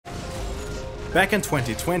Back in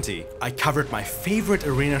 2020, I covered my favorite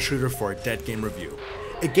arena shooter for a Dead Game review.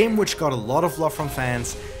 A game which got a lot of love from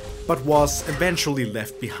fans, but was eventually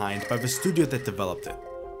left behind by the studio that developed it.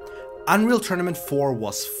 Unreal Tournament 4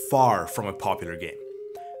 was far from a popular game.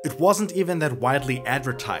 It wasn't even that widely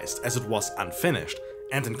advertised, as it was unfinished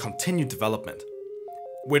and in continued development.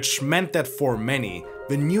 Which meant that for many,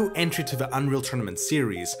 the new entry to the Unreal Tournament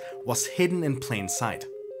series was hidden in plain sight.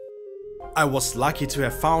 I was lucky to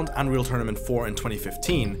have found Unreal Tournament 4 in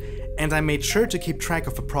 2015, and I made sure to keep track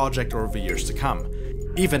of the project over the years to come,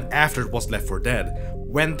 even after it was left for dead,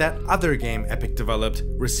 when that other game Epic developed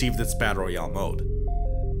received its Battle Royale mode.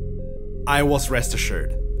 I was rest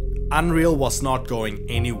assured, Unreal was not going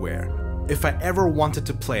anywhere. If I ever wanted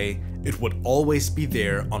to play, it would always be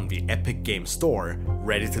there on the Epic Game Store,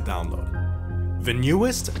 ready to download. The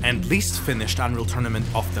newest and least finished Unreal Tournament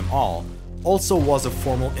of them all also was a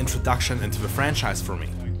formal introduction into the franchise for me.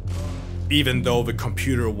 Even though the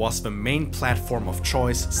computer was the main platform of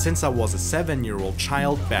choice since I was a 7-year-old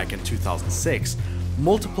child back in 2006,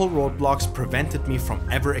 multiple roadblocks prevented me from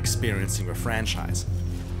ever experiencing the franchise.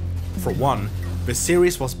 For one, the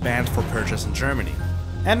series was banned for purchase in Germany,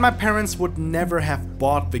 and my parents would never have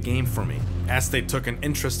bought the game for me, as they took an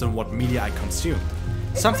interest in what media I consumed.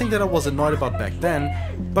 Something that I was annoyed about back then,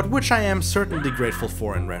 but which I am certainly grateful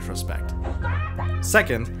for in retrospect.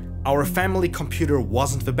 Second, our family computer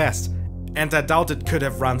wasn't the best, and I doubt it could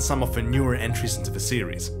have run some of the newer entries into the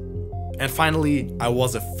series. And finally, I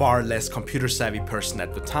was a far less computer savvy person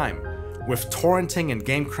at the time, with torrenting and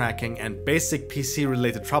game cracking and basic PC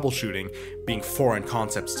related troubleshooting being foreign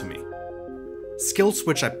concepts to me. Skills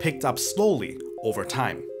which I picked up slowly over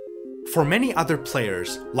time. For many other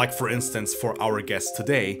players, like for instance for our guest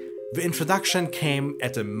today, the introduction came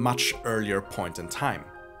at a much earlier point in time.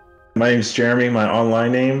 My name is Jeremy, my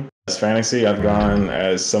online name is Fantasy. I've gone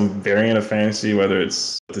as some variant of Fantasy, whether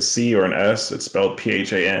it's with a C or an S, it's spelled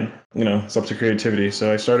P-H-A-N. You know, it's up to creativity.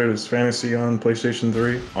 So I started as Fantasy on PlayStation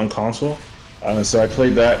 3 on console. So I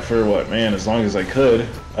played that for as long as I could.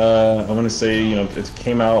 I want to say, it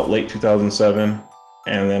came out late 2007.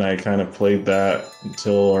 And then I kind of played that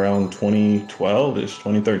until around 2012-ish,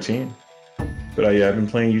 2013. But I've been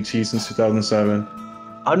playing UT since 2007.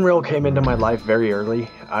 Unreal came into my life very early.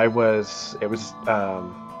 It was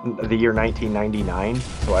the year 1999,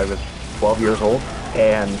 so I was 12 years old.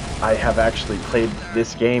 And I have actually played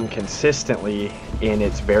this game consistently in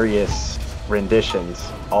its various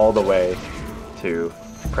renditions all the way to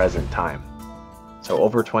present time. So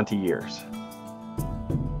over 20 years.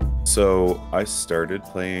 So I started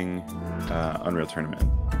playing Unreal Tournament.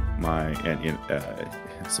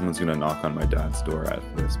 Someone's gonna knock on my dad's door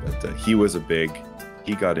after this, but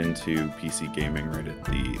he got into PC gaming right at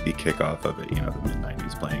the kickoff of it. The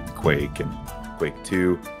mid-90s, playing Quake and Quake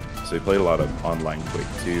 2. So he played a lot of online Quake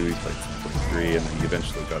 2. He played some Quake 3, and then he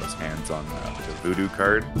eventually got his hands on the Voodoo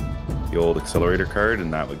card, the old accelerator card,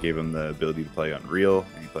 and that gave him the ability to play Unreal.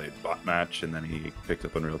 And he played Deathmatch, and then he picked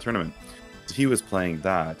up Unreal Tournament. He was playing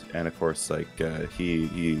that, and of course,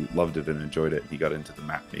 he loved it and enjoyed it. He got into the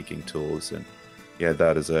map making tools, and he had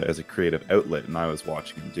that as a creative outlet. And I was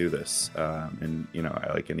watching him do this, and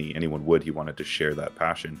like anyone would, he wanted to share that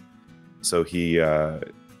passion. So he, I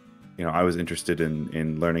was interested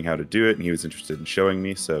in learning how to do it, and he was interested in showing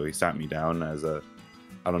me. So he sat me down as I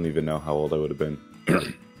don't even know how old I would have been,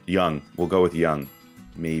 young. We'll go with young,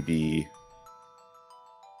 maybe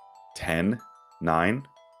 10, 9.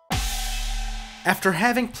 After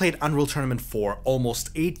having played Unreal Tournament 4 almost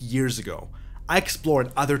 8 years ago, I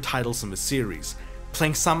explored other titles in the series,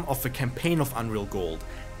 playing some of the campaign of Unreal Gold,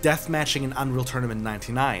 deathmatching in Unreal Tournament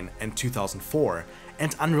 99 and 2004,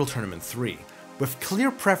 and Unreal Tournament 3, with clear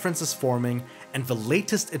preferences forming and the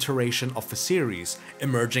latest iteration of the series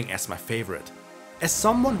emerging as my favorite. As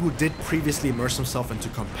someone who did previously immerse himself into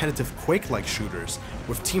competitive Quake-like shooters,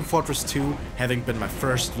 with Team Fortress 2 having been my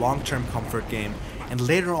first long-term comfort game, and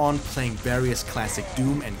later on playing various classic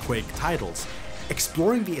Doom and Quake titles,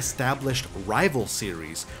 exploring the established Rival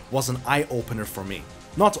series was an eye-opener for me.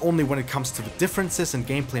 Not only when it comes to the differences in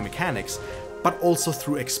gameplay mechanics, but also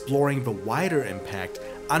through exploring the wider impact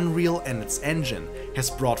Unreal and its engine has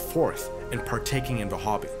brought forth in partaking in the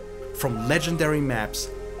hobby. From legendary maps,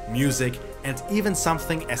 music, and even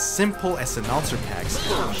something as simple as announcer packs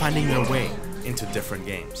finding their way into different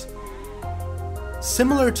games.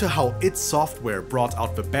 Similar to how id Software brought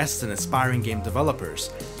out the best in aspiring game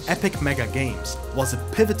developers, Epic Mega Games was a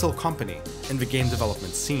pivotal company in the game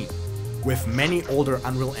development scene, with many older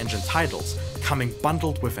Unreal Engine titles coming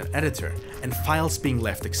bundled with an editor and files being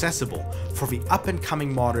left accessible for the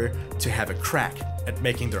up-and-coming modder to have a crack at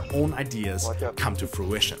making their own ideas come to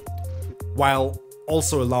fruition. while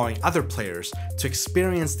also allowing other players to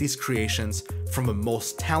experience these creations from the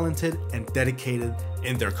most talented and dedicated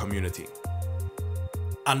in their community.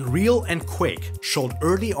 Unreal and Quake showed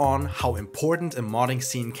early on how important a modding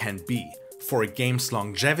scene can be for a game's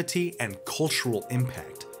longevity and cultural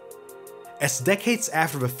impact. As decades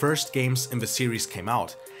after the first games in the series came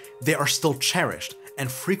out, they are still cherished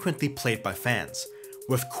and frequently played by fans,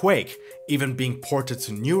 with Quake even being ported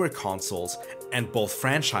to newer consoles and both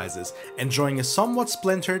franchises enjoying a somewhat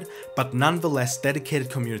splintered but nonetheless dedicated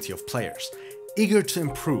community of players, eager to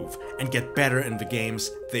improve and get better in the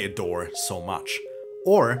games they adore so much,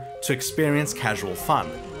 or to experience casual fun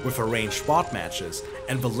with arranged bot matches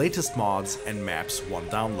and the latest mods and maps one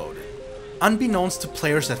downloaded. Unbeknownst to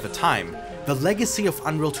players at the time, the legacy of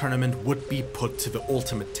Unreal Tournament would be put to the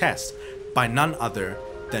ultimate test by none other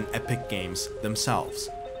than Epic Games themselves.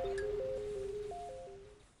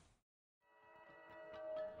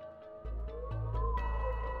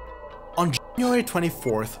 On January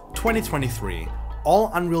 24th, 2023, all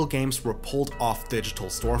Unreal games were pulled off digital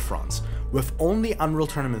storefronts, with only Unreal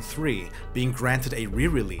Tournament 3 being granted a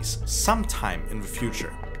re-release sometime in the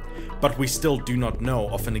future. But we still do not know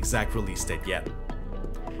of an exact release date yet.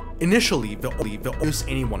 Initially, the only news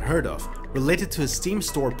anyone heard of related to a Steam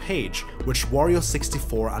store page which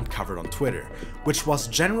Wario64 uncovered on Twitter, which was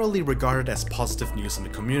generally regarded as positive news in the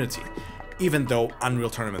community, even though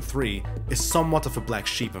Unreal Tournament 3 is somewhat of a black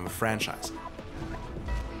sheep in the franchise.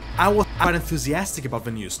 I was quite enthusiastic about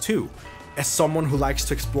the news too, as someone who likes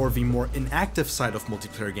to explore the more inactive side of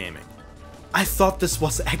multiplayer gaming. I thought this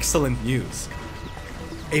was excellent news.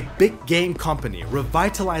 A big game company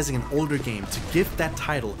revitalizing an older game to give that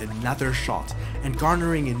title another shot and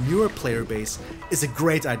garnering a newer player base is a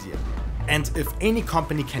great idea. And if any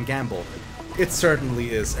company can gamble, it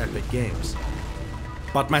certainly is Epic Games.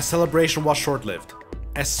 But my celebration was short-lived,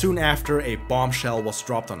 as soon after a bombshell was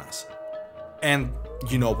dropped on us. And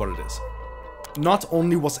you know what it is. Not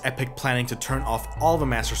only was Epic planning to turn off all the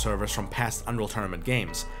master servers from past Unreal Tournament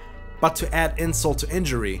games, but to add insult to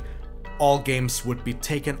injury, all games would be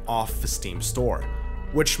taken off the Steam store,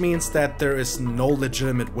 which means that there is no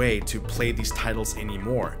legitimate way to play these titles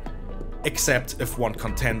anymore, except if one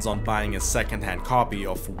contends on buying a second-hand copy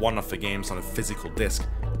of one of the games on a physical disc,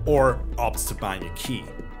 or opts to buying a key.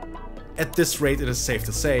 At this rate, it is safe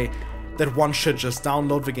to say that one should just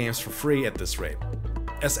download the games for free at this rate,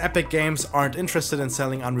 as Epic Games aren't interested in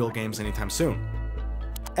selling Unreal games anytime soon.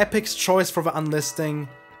 Epic's choice for the unlisting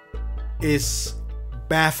is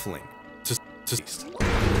baffling.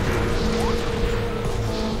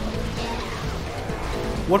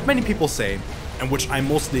 What many people say, and which I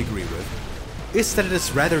mostly agree with, is that it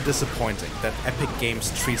is rather disappointing that Epic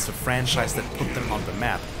Games treats the franchise that put them on the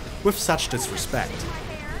map with such disrespect.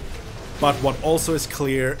 But what also is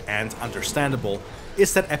clear and understandable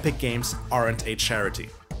is that Epic Games aren't a charity,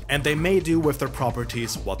 and they may do with their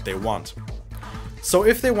properties what they want. So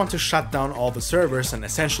if they want to shut down all the servers and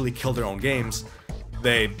essentially kill their own games,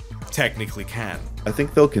 they technically can. I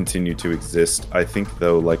think they'll continue to exist. I think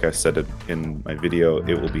though, like I said in my video,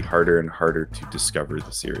 it will be harder and harder to discover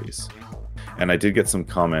the series. And I did get some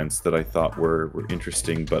comments that I thought were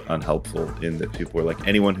interesting but unhelpful, in that people were like,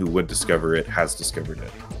 anyone who would discover it has discovered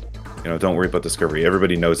it. You know, don't worry about discovery,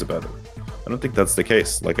 everybody knows about it. I don't think that's the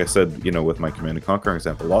case. Like I said, you know, with my Command & Conquer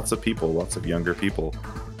example, lots of people, lots of younger people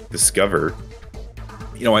discover,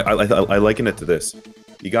 you know, I liken it to this.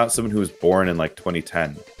 You got someone who was born in like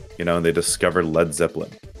 2010, you know, and they discovered Led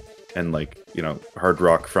Zeppelin and like, you know, hard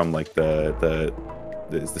rock from like the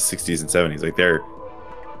 60s and 70s, like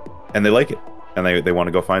and they like it, and they want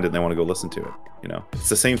to go find it and they want to go listen to it. You know, it's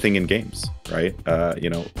the same thing in games, right?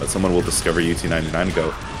 You know, someone will discover UT99 and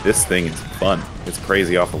go, this thing is fun, it's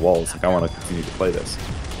crazy off the walls, like I want to continue to play this.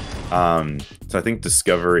 So I think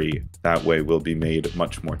discovery that way will be made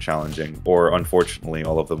much more challenging, or unfortunately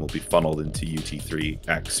all of them will be funneled into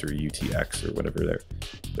UT3X or UTX or whatever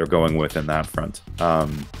they're going with in that front.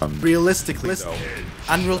 Realistically though,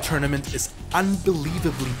 Unreal Tournament is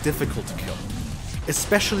unbelievably difficult to kill,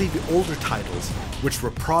 especially the older titles, which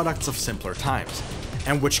were products of simpler times,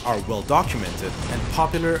 and which are well documented and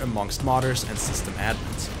popular amongst modders and system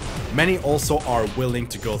admins. Many also are willing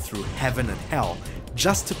to go through heaven and hell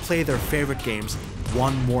just to play their favorite games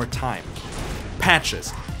one more time.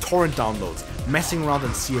 Patches, torrent downloads, messing around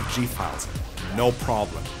in CFG files, no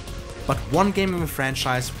problem. But one game in the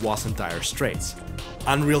franchise was in dire straits.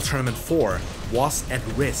 Unreal Tournament 4 was at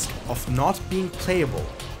risk of not being playable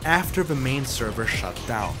after the main server shut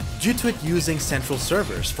down. Due to it using central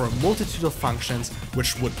servers for a multitude of functions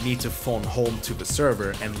which would need to phone home to the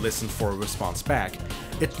server and listen for a response back,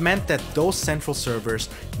 it meant that those central servers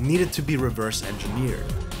needed to be reverse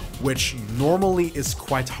engineered, which normally is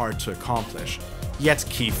quite hard to accomplish. Yet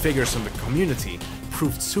key figures in the community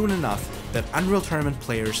proved soon enough that Unreal Tournament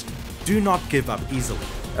players do not give up easily.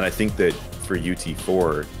 And I think that for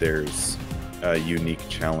UT4, there's unique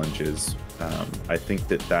challenges. I think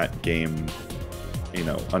that game,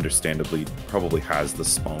 understandably probably has the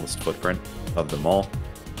smallest footprint of them all,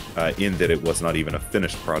 in that it was not even a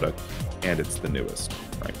finished product and it's the newest,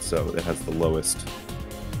 right? So it has the lowest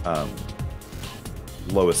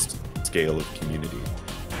scale of community.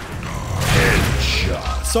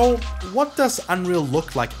 So what does Unreal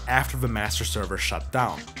look like after the master server shut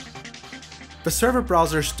down? The server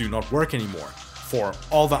browsers do not work anymore for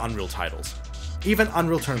all the Unreal titles. Even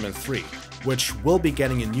Unreal Tournament 3, which will be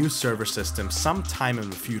getting a new server system sometime in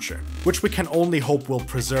the future, which we can only hope will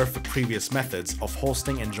preserve the previous methods of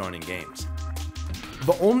hosting and joining games.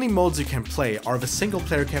 The only modes you can play are the single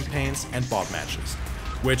player campaigns and bot matches,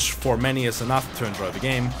 which for many is enough to enjoy the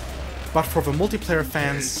game, but for the multiplayer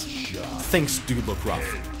fans, things do look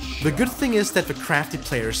rough. The good thing is that the crafty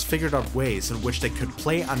players figured out ways in which they could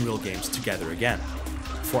play Unreal games together again.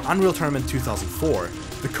 For Unreal Tournament 2004,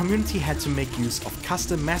 the community had to make use of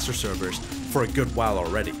custom master servers for a good while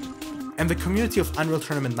already. And the community of Unreal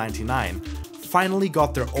Tournament 99 finally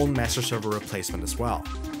got their own master server replacement as well.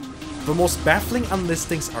 The most baffling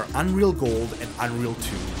unlistings are Unreal Gold and Unreal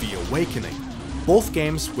 2 The Awakening, both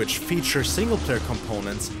games which feature single player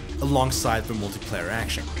components alongside the multiplayer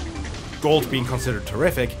action. Gold being considered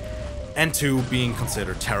terrific, and 2 being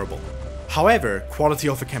considered terrible. However, quality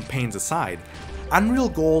of the campaigns aside, Unreal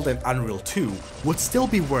Gold and Unreal 2 would still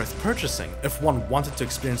be worth purchasing if one wanted to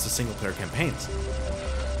experience the single player campaigns.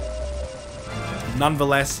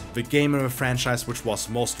 Nonetheless, the game in the franchise which was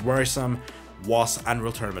most worrisome was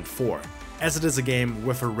Unreal Tournament 4, as it is a game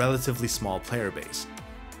with a relatively small player base.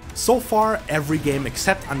 So far, every game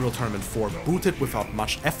except Unreal Tournament 4 booted without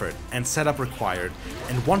much effort and setup required,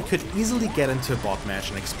 and one could easily get into a bot match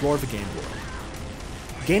and explore the game world.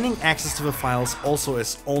 Gaining access to the files also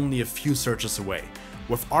is only a few searches away,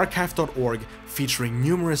 with archive.org featuring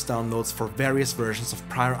numerous downloads for various versions of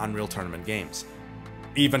prior Unreal Tournament games.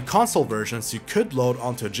 Even console versions you could load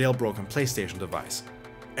onto a jailbroken PlayStation device.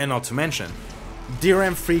 And not to mention,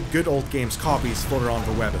 DRM-free good old games copies float around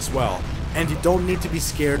the web as well, and you don't need to be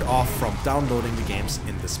scared off from downloading the games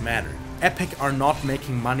in this manner. Epic are not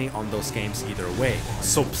making money on those games either way,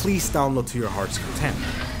 so please download to your heart's content.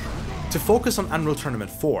 To focus on Unreal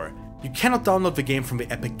Tournament 4, you cannot download the game from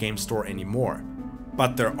the Epic Game Store anymore,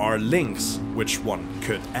 but there are links which one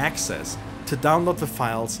could access to download the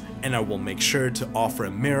files, and I will make sure to offer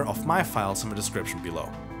a mirror of my files in the description below.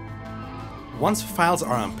 Once the files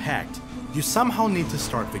are unpacked, you somehow need to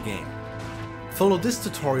start the game. Follow this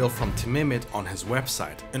tutorial from Timimit on his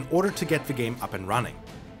website in order to get the game up and running.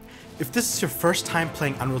 If this is your first time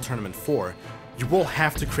playing Unreal Tournament 4, you will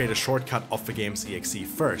have to create a shortcut of the game's exe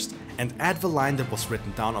first and add the line that was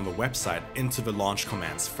written down on the website into the launch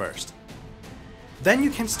commands first. Then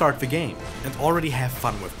you can start the game and already have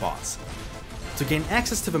fun with bots. To gain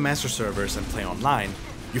access to the master servers and play online,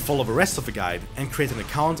 you follow the rest of the guide and create an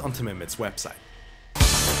account on Timimit's website.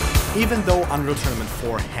 Even though Unreal Tournament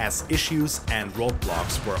 4 has issues and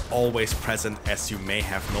roadblocks were always present, as you may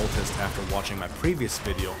have noticed after watching my previous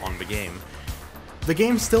video on the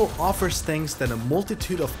game still offers things that a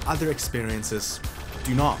multitude of other experiences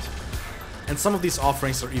do not. And some of these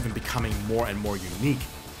offerings are even becoming more and more unique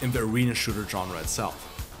in the arena shooter genre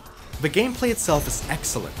itself. The gameplay itself is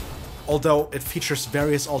excellent, although it features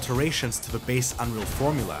various alterations to the base Unreal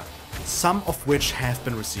formula, some of which have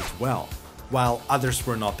been received well, while others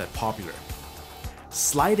were not that popular.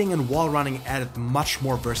 Sliding and wall running added much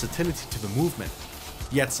more versatility to the movement,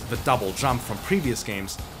 yet the double jump from previous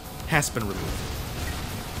games has been removed.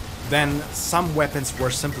 Then, some weapons were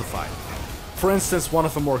simplified. For instance, one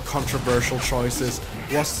of the more controversial choices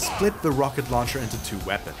was to split the rocket launcher into 2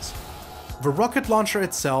 weapons. The rocket launcher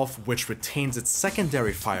itself, which retains its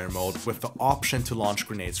secondary fire mode with the option to launch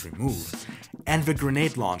grenades removed, and the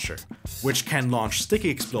grenade launcher, which can launch sticky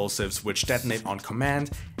explosives which detonate on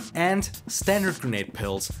command, and standard grenade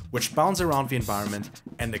pills which bounce around the environment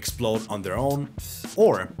and explode on their own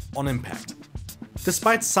or on impact.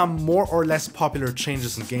 Despite some more or less popular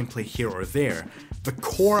changes in gameplay here or there, the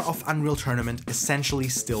core of Unreal Tournament essentially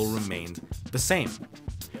still remained the same,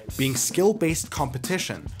 being skill-based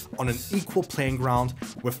competition on an equal playing ground,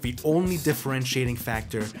 with the only differentiating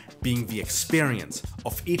factor being the experience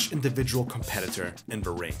of each individual competitor in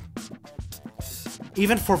the ring.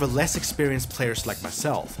 Even for the less experienced players like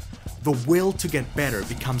myself, the will to get better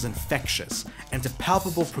becomes infectious, and a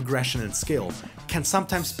palpable progression in skill can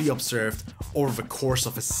sometimes be observed over the course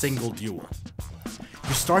of a single duel.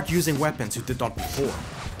 You start using weapons you did not before.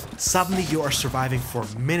 Suddenly you are surviving for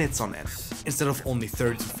minutes on end, instead of only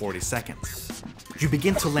 30 to 40 seconds. You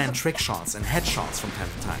begin to land trick shots and headshots from time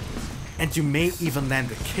to time, and you may even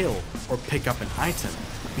land a kill or pick up an item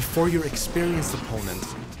before your experienced opponent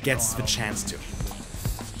gets the chance to.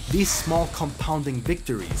 These small compounding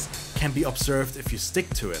victories can be observed if you stick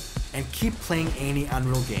to it and keep playing any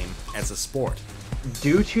Unreal game as a sport.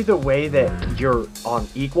 Due to the way that you're on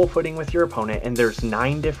equal footing with your opponent, and there's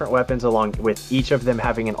 9 different weapons along with each of them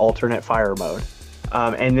having an alternate fire mode,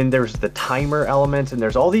 and then there's the timer elements, and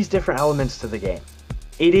there's all these different elements to the game.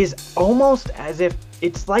 It is almost as if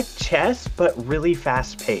it's like chess, but really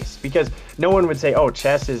fast paced, because no one would say, oh,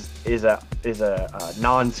 chess is a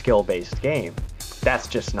non-skill based game. That's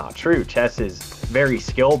just not true. Chess is very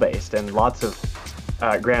skill based, and lots of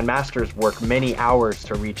grandmasters work many hours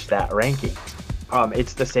to reach that ranking.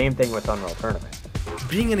 It's the same thing with Unreal Tournament.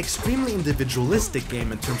 Being an extremely individualistic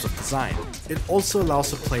game in terms of design, it also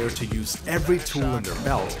allows a player to use every tool in their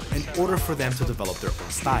belt in order for them to develop their own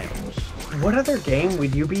style. What other game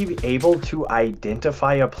would you be able to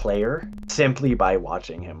identify a player simply by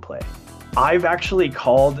watching him play? I've actually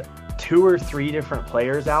called 2 or 3 different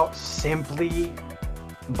players out simply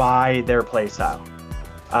by their playstyle.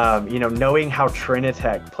 Knowing how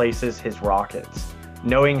Trinitech places his rockets,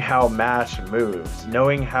 knowing how MASH moves,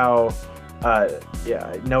 knowing how Mike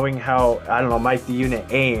the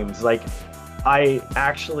Unit aims. Like, I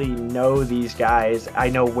actually know these guys. I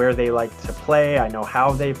know where they like to play. I know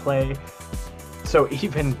how they play. So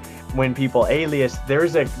even when people alias,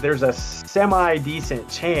 there's a semi-decent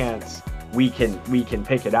chance we can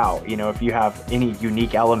pick it out, if you have any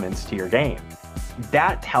unique elements to your game.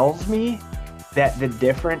 That tells me that the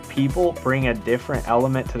different people bring a different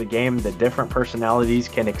element to the game, the different personalities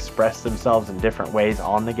can express themselves in different ways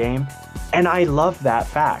on the game. And I love that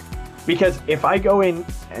fact, because if I go in,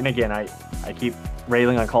 and again, I keep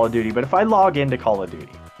railing on Call of Duty, but if I log into Call of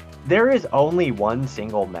Duty, there is only one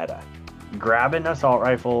single meta. Grab an assault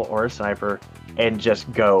rifle or a sniper and just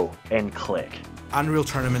go and click. Unreal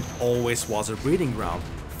Tournament always was a breeding ground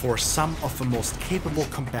for some of the most capable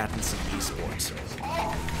combatants in esports.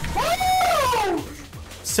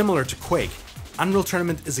 Similar to Quake, Unreal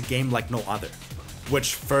Tournament is a game like no other,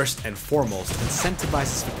 which first and foremost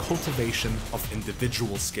incentivizes the cultivation of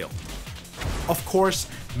individual skill. Of course,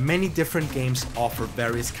 many different games offer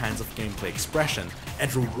various kinds of gameplay expression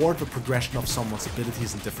and reward the progression of someone's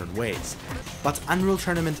abilities in different ways, but Unreal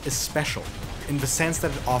Tournament is special in the sense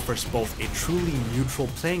that it offers both a truly neutral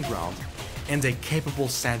playing ground and a capable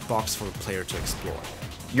sandbox for the player to explore.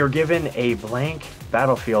 You're given a blank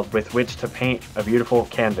battlefield with which to paint a beautiful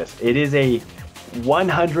canvas. It is a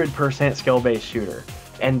 100% skill-based shooter,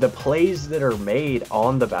 and the plays that are made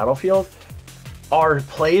on the battlefield are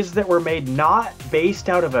plays that were made not based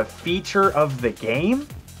out of a feature of the game,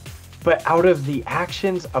 but out of the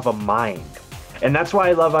actions of a mind. And that's why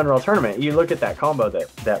I love Unreal Tournament. You look at that combo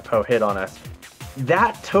that Poe hit on us.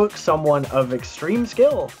 That took someone of extreme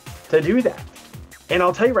skill to do that. And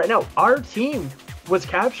I'll tell you right now, our team was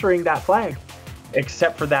capturing that flag,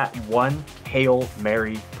 except for that one Hail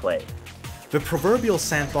Mary play. The proverbial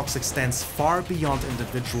sandbox extends far beyond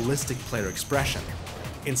individualistic player expression.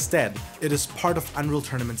 Instead, it is part of Unreal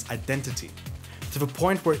Tournament's identity, to the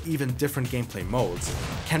point where even different gameplay modes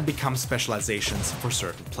can become specializations for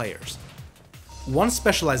certain players. One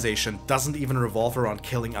specialization doesn't even revolve around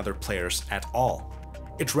killing other players at all.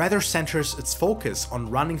 It rather centers its focus on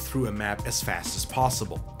running through a map as fast as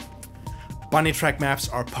possible. Bunny track maps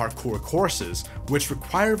are parkour courses, which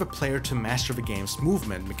require the player to master the game's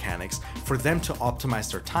movement mechanics for them to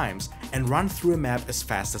optimize their times and run through a map as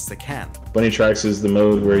fast as they can. Bunny tracks is the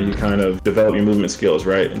mode where you kind of develop your movement skills,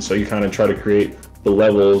 right? And so you kind of try to create the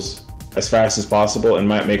levels as fast as possible, and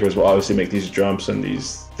map makers will obviously make these jumps and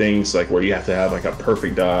these things like where you have to have like a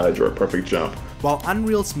perfect dodge or a perfect jump. While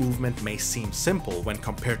Unreal's movement may seem simple when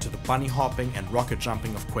compared to the bunny hopping and rocket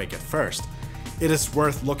jumping of Quake at first, it is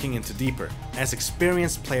worth looking into deeper, as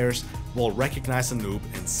experienced players will recognize a noob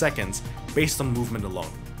in seconds based on movement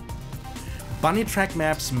alone. Bunny track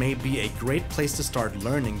maps may be a great place to start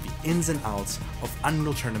learning the ins and outs of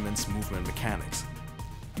Unreal Tournament's movement mechanics.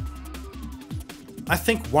 I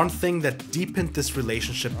think one thing that deepened this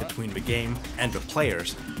relationship between the game and the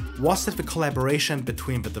players was that the collaboration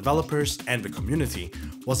between the developers and the community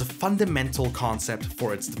was a fundamental concept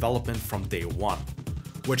for its development from day one.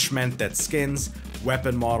 which meant that skins,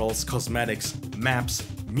 weapon models, cosmetics, maps,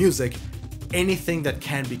 music, anything that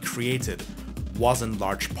can be created was in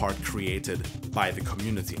large part created by the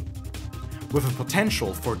community, with a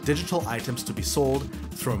potential for digital items to be sold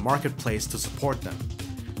through a marketplace to support them,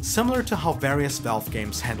 similar to how various Valve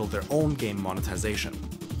games handle their own game monetization.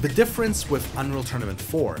 The difference with Unreal Tournament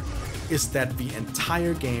 4 is that the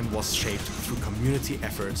entire game was shaped through community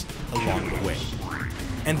efforts along the way.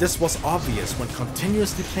 And this was obvious when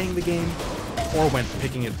continuously playing the game or when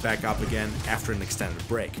picking it back up again after an extended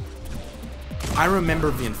break. I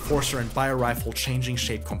remember the Enforcer and Bio Rifle changing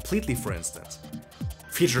shape completely, for instance,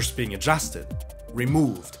 features being adjusted,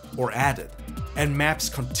 removed, or added, and maps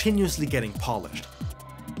continuously getting polished.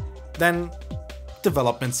 Then,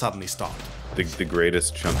 development suddenly stopped. The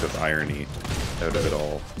greatest chunk of irony out of it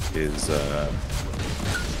all is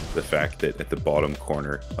the fact that at the bottom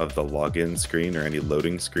corner of the login screen or any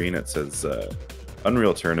loading screen it says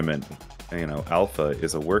Unreal Tournament, alpha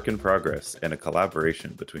is a work in progress and a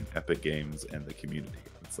collaboration between Epic Games and the community.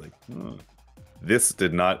 It's like, this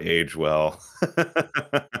did not age well.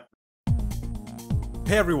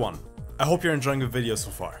 Hey everyone, I hope you're enjoying the video so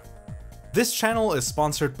far. This channel is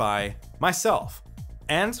sponsored by myself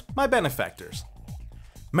and my benefactors.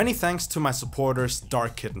 Many thanks to my supporters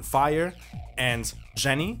Dark Kitten Fire and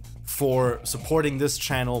Jenny for supporting this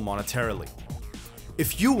channel monetarily.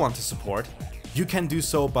 If you want to support, you can do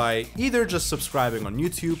so by either just subscribing on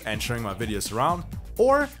YouTube and sharing my videos around,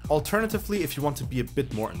 or alternatively, if you want to be a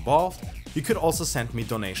bit more involved, you could also send me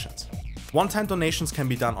donations. One-time donations can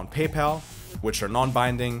be done on PayPal, which are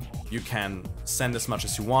non-binding. You can send as much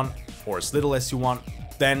as you want or as little as you want.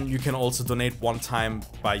 Then you can also donate one time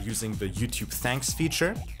by using the YouTube thanks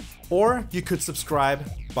feature, or you could subscribe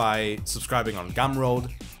by subscribing on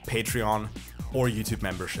Gumroad, Patreon, or YouTube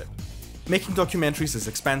membership. Making documentaries is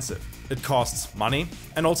expensive. It costs money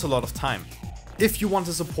and also a lot of time. If you want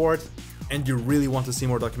to support and you really want to see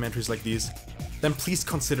more documentaries like these, then please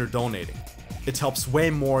consider donating. It helps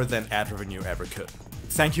way more than ad revenue ever could.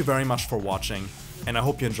 Thank you very much for watching, and I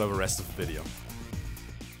hope you enjoy the rest of the video.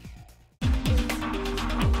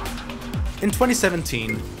 In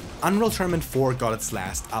 2017, Unreal Tournament 4 got its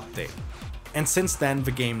last update, and since then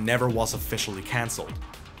the game never was officially cancelled.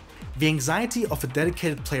 The anxiety of a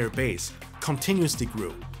dedicated player base continuously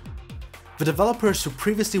grew. The developers who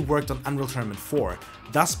previously worked on Unreal Tournament 4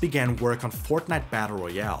 thus began work on Fortnite Battle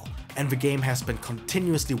Royale, and the game has been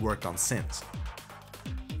continuously worked on since.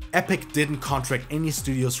 Epic didn't contract any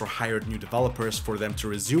studios or hired new developers for them to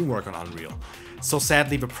resume work on Unreal, so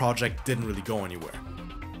sadly the project didn't really go anywhere.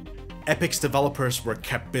 Epic's developers were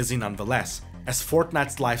kept busy nonetheless, as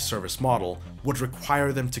Fortnite's live service model would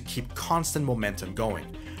require them to keep constant momentum going,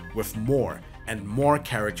 with more and more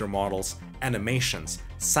character models, animations,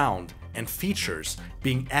 sound, and features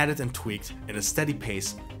being added and tweaked in a steady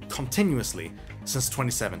pace continuously since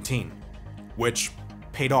 2017, which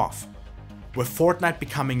paid off, with Fortnite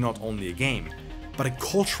becoming not only a game, but a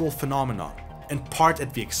cultural phenomenon, in part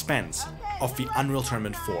at the expense of the Unreal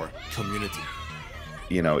Tournament 4 community.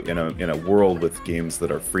 In a world with games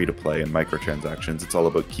that are free to play and microtransactions, it's all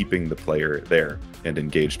about keeping the player there and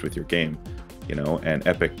engaged with your game. And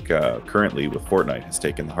Epic currently with Fortnite has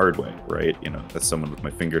taken the hard way, right? As someone with my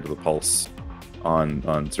finger to the pulse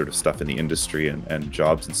on sort of stuff in the industry and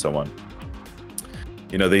jobs and so on.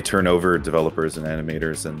 They turn over developers and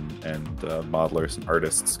animators and modelers and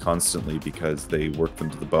artists constantly because they work them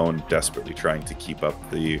to the bone, desperately trying to keep up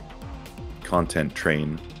the content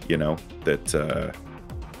train, that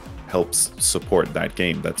helps support that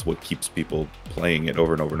game. That's what keeps people playing it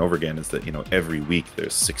over and over and over again, is that, every week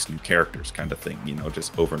there's 6 new characters kind of thing,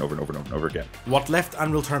 just over and over and over and over and over again. What left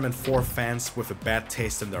Unreal Tournament 4 fans with a bad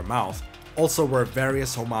taste in their mouth also were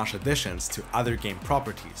various homage additions to other game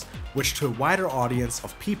properties, which to a wider audience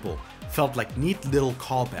of people felt like neat little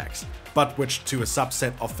callbacks, but which to a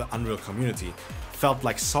subset of the Unreal community felt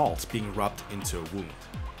like salt being rubbed into a wound.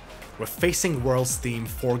 With Facing World's theme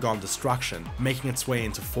Foregone Destruction making its way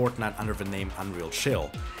into Fortnite under the name Unreal Chill,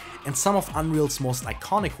 and some of Unreal's most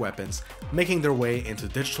iconic weapons making their way into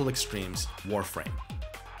Digital Extreme's Warframe.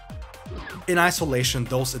 In isolation,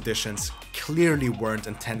 those additions clearly weren't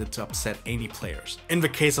intended to upset any players, in the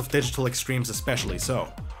case of Digital Extremes especially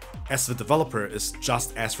so, as the developer is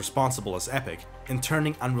just as responsible as Epic in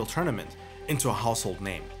turning Unreal Tournament into a household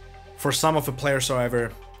name. For some of the players,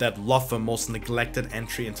 however, that love the most neglected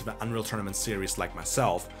entry into the Unreal Tournament series like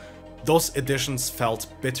myself, those additions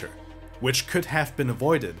felt bitter, which could have been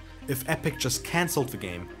avoided if Epic just cancelled the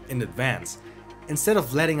game in advance, instead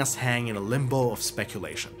of letting us hang in a limbo of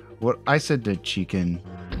speculation. What I said to Chicken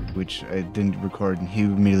which I didn't record, and he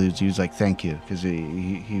immediately was like, "Thank you," because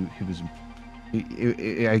he was.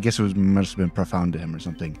 I guess must have been profound to him or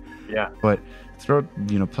something. Yeah. But throughout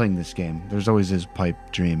playing this game, there's always this pipe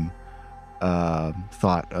dream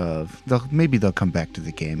thought of maybe they'll come back to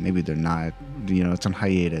the game, maybe they're not. It's on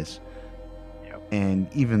hiatus. Yep. And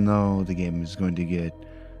even though the game is going to get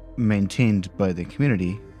maintained by the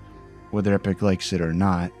community, whether Epic likes it or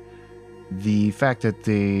not, the fact that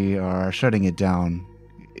they are shutting it down,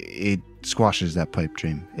 it squashes that pipe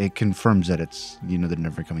dream. It confirms that it's they're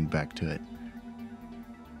never coming back to it.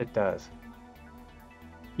 It does.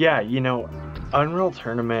 Yeah, Unreal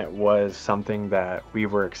Tournament was something that we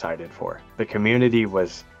were excited for. The community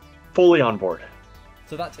was fully on board.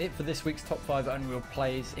 So that's it for this week's Top 5 Unreal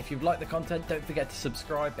Plays. If you've liked the content, don't forget to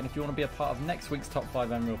subscribe. And if you want to be a part of next week's Top 5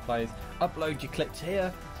 Unreal Plays, upload your clips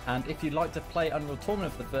here. And if you'd like to play Unreal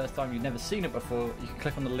Tournament for the first time, you've never seen it before, you can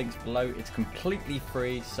click on the links below. It's completely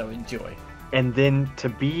free, so enjoy. And then to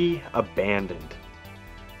be abandoned,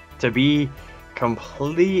 to be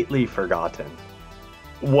completely forgotten,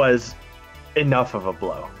 was enough of a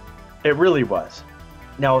blow. It really was.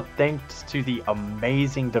 Now, thanks to the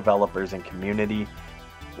amazing developers and community,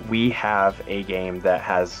 we have a game that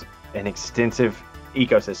has an extensive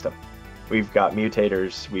ecosystem. We've got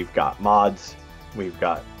mutators, we've got mods, we've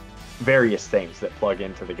got various things that plug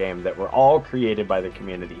into the game that were all created by the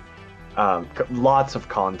community. Lots of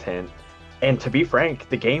content. And to be frank,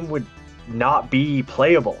 the game would not be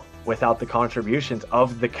playable without the contributions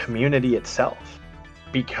of the community itself,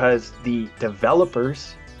 because the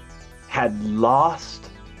developers had lost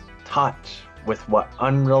touch with what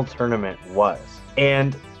Unreal Tournament was.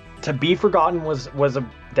 And to be forgotten was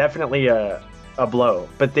definitely a blow,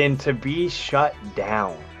 but then to be shut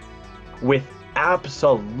down with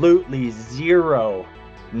absolutely zero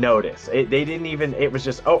notice. They didn't even, it was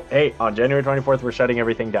just, oh, hey, on January 24th, we're shutting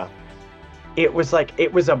everything down. It was like,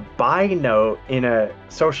 it was a buy note in a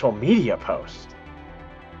social media post.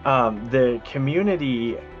 The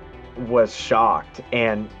community was shocked,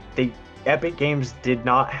 and Epic Games did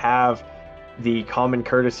not have the common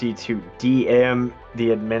courtesy to DM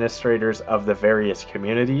the administrators of the various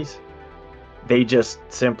communities. They just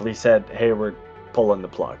simply said, hey, we're pulling the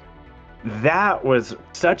plug. That was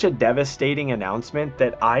such a devastating announcement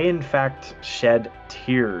that I, in fact, shed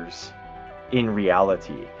tears in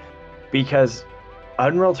reality, because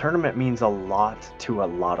Unreal Tournament means a lot to a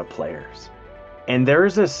lot of players. And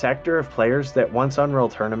there's a sector of players that once Unreal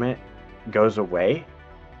Tournament goes away,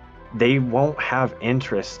 they won't have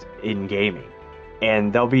interest in gaming,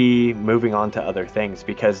 and they'll be moving on to other things,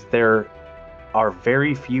 because there are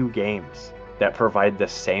very few games that provide the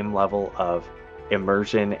same level of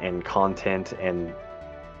immersion and content and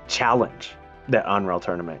challenge that Unreal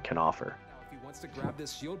Tournament can offer. To grab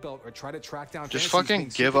this shield belt or try to track down just fucking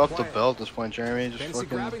give up the belt at this point, Jeremy. Just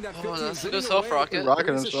fucking that's a good self rocket.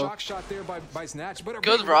 Rocket himself.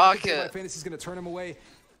 Good rocket. Fantasy's gonna turn him away.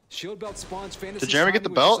 Shield belt spawns. Fantasy. Did Jeremy get the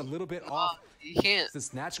belt? A little bit off. You can't.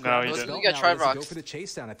 No, he didn't. You got try rocks. Go for the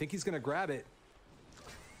chase down. I think he's gonna grab it.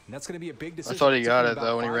 And that's gonna be a big decision. I thought he got it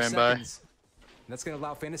though when he ran by. That's going to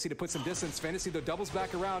allow Fantasy to put some distance. Fantasy, though, doubles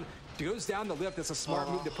back around, goes down the lift. That's a smart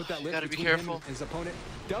move to put that lift between him and his opponent.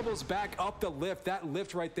 Doubles back up the lift. That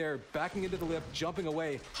lift right there, backing into the lift, jumping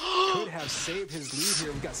away. Could have saved his lead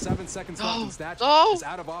here. We've got 7 seconds left, and Snatch is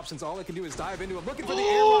out of options. All he can do is dive into it. Looking for the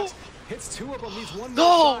airlocks. Hits 2 of them. Needs one more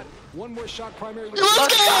shot. One more shot primarily.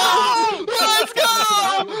 Let's go! Let's go!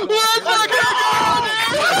 Let's go!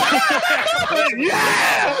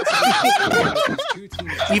 Yeah!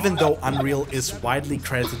 Even though Unreal is widely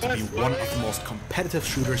credited to be one of the most competitive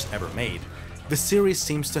shooters ever made, the series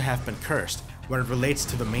seems to have been cursed when it relates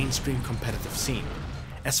to the mainstream competitive scene,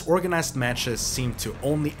 as organized matches seem to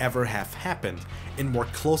only ever have happened in more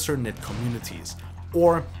closer-knit communities,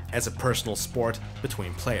 or as a personal sport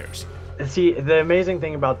between players. See, the amazing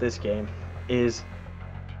thing about this game is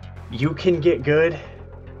you can get good,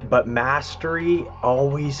 but mastery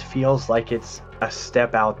always feels like it's a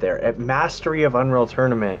step out there. At mastery of Unreal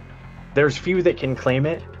Tournament, there's few that can claim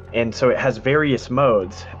it, and so it has various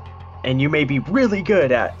modes, and you may be really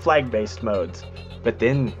good at flag-based modes, but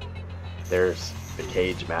then there's the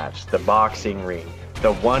cage match, the boxing ring,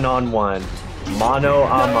 the one-on-one,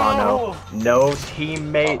 mano-a-mano, no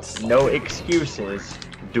teammates, no excuses,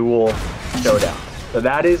 dual showdown. So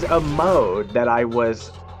that is a mode that I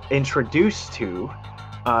was introduced to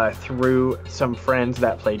through some friends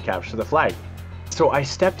that played Capture the Flag. So I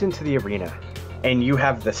stepped into the arena, and you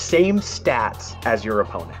have the same stats as your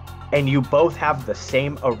opponent, and you both have the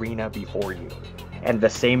same arena before you and the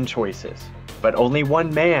same choices, but only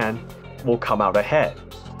one man will come out ahead.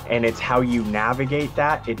 and it's how you navigate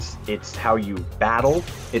that. It's how you battle.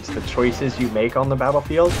 It's the choices you make on the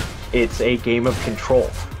battlefield. It's a game of control.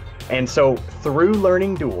 And so through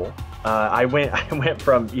learning Duel, I went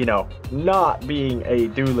from, you know, not being a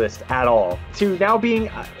duelist at all to now being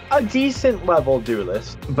a decent level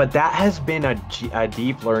duelist. But that has been a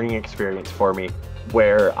deep learning experience for me,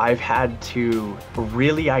 where I've had to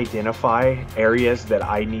really identify areas that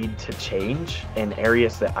I need to change and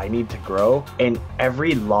areas that I need to grow. And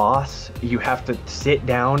every loss, you have to sit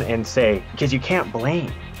down and say, because you can't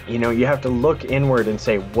blame, you know, you have to look inward and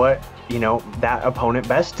say, what, you know, that opponent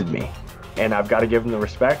bested me. And I've got to give them the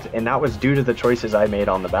respect. And that was due to the choices I made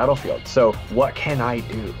on the battlefield. So what can I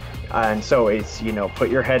do? And so it's, you know, put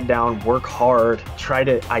your head down, work hard, try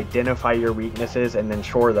to identify your weaknesses and then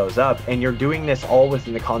shore those up. And you're doing this all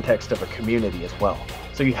within the context of a community as well.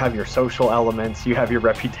 So you have your social elements, you have your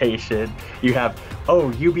reputation, you have,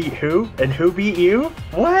 oh, you beat who? And who beat you?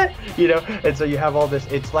 What? You know, and so you have all this.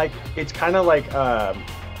 It's kind of like a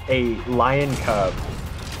lion cub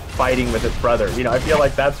fighting with its brother. You know, I feel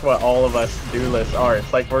like that's what all of us duelists are.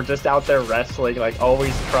 It's like we're just out there wrestling, like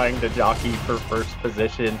always trying to jockey for first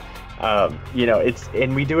position. You know,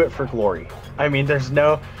 and we do it for glory. I mean,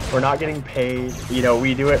 we're not getting paid. You know,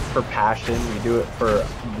 we do it for passion. We do it for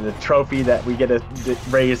the trophy that we get to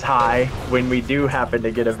raise high when we do happen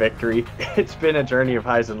to get a victory. It's been a journey of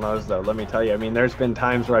highs and lows, though, let me tell you. I mean, there's been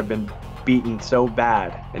times where I've been beaten so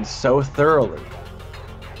bad and so thoroughly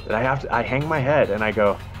that I hang my head and I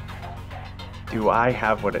go, do I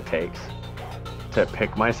have what it takes to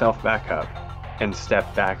pick myself back up and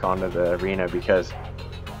step back onto the arena? Because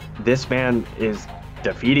this man is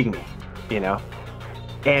defeating me, you know?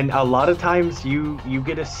 And a lot of times you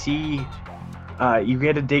get to see, you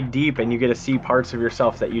get to dig deep and you get to see parts of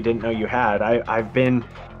yourself that you didn't know you had. I've been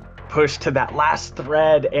pushed to that last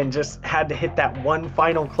thread and just had to hit that one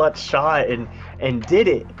final clutch shot and did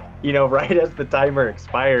it, you know, right as the timer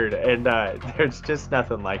expired. And there's just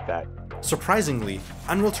nothing like that. Surprisingly,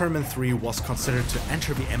 Unreal Tournament 3 was considered to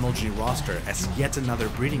enter the MLG roster as yet another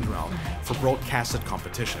breeding ground for broadcasted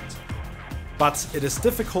competitions. But it is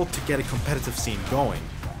difficult to get a competitive scene going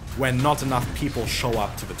when not enough people show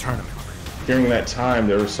up to the tournament. During that time,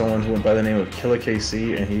 there was someone who went by the name of Killer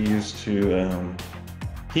KC, and he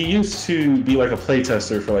used to be like a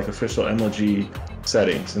playtester for like official MLG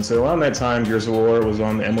settings. And so around that time, Gears of War was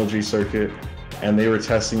on the MLG circuit, and they were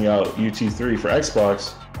testing out UT3 for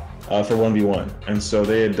Xbox. For 1v1, and so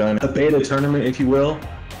they had done a beta tournament, if you will.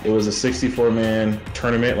 It was a 64-man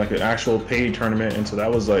tournament, like an actual paid tournament, and so that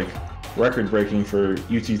was like record-breaking for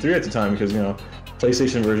UT3 at the time because, you know,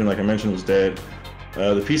 PlayStation version, like I mentioned, was dead.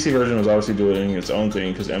 The PC version was obviously doing its own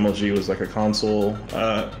thing because MLG was like a console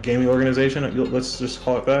gaming organization. Let's just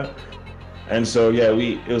call it that. And so yeah,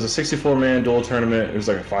 it was a 64-man duel tournament. It was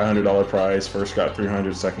like a $500 prize. First got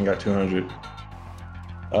 300, second got 200.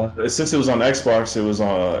 Since it was on Xbox, it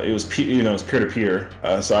was peer-to-peer.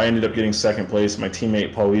 So I ended up getting second place. My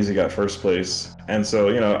teammate Paul Weezy got first place, and so,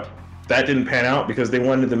 you know, that didn't pan out because they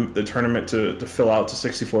wanted the tournament to fill out to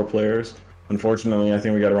 64 players. Unfortunately, I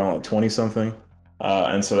think we got around like 20 something,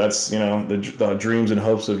 and so that's, you know, the dreams and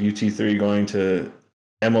hopes of UT3 going to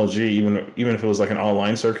MLG, even if it was like an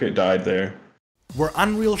online circuit, died there. Where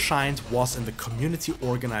Unreal shined was in the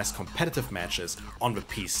community-organized competitive matches on the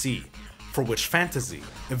PC, for which Fantasy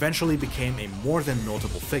eventually became a more than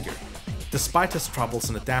notable figure, despite his troubles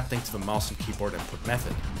in adapting to the mouse and keyboard input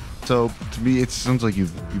method. So to me, it sounds like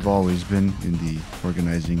you've always been in the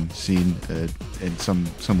organizing scene in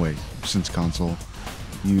some way since console.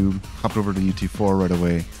 You hopped over to UT4 right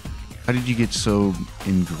away. How did you get so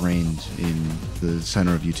ingrained in the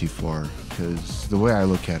center of UT4? Because the way I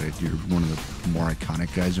look at it, you're one of the more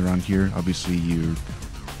iconic guys around here. Obviously, you're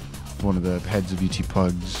one of the heads of UT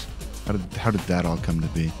Pugs. How did that all come to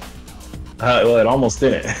be? Well, it almost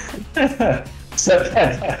didn't.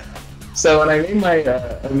 So when I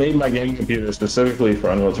made my gaming computer specifically for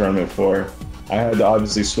Unreal Tournament 4, I had to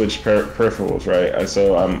obviously switch peripherals, right?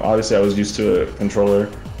 So obviously I was used to a controller,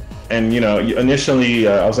 and, you know, initially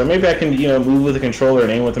I was like, maybe I can, you know, move with the controller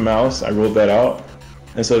and aim with the mouse. I ruled that out,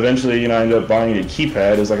 and so eventually, you know, I ended up buying a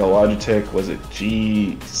keypad. It was like a Logitech, was it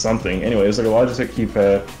G something? Anyway, it was like a Logitech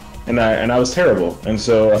keypad. And I was terrible, and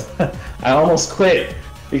so I almost quit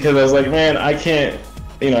because I was like, man, I can't,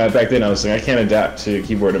 you know, back then I was saying I can't adapt to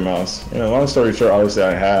keyboard and mouse. You know, long story short, obviously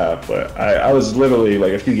I have, but I was literally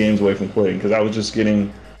like a few games away from quitting because I was just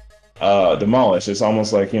getting demolished. It's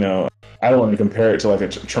almost like, you know, I don't want to compare it to like a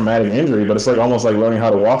traumatic injury, but it's like almost like learning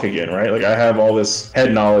how to walk again, right? Like I have all this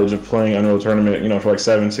head knowledge of playing Unreal Tournament, you know, for like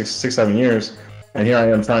 7 years, and here I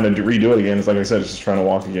am trying to redo it again. It's like I said, it's just trying to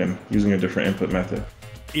walk again using a different input method.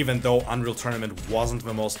 Even though Unreal Tournament wasn't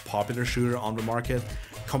the most popular shooter on the market,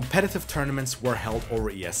 competitive tournaments were held over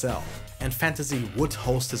ESL, and Fantasy would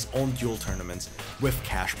host his own duel tournaments with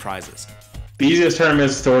cash prizes. The easiest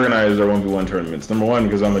tournaments to organize are 1v1 tournaments. Number one,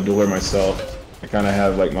 because I'm a dueler myself. I kind of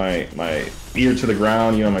have like my ear to the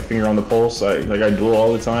ground, you know, my finger on the pulse. I duel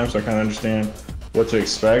all the time, so I kind of understand what to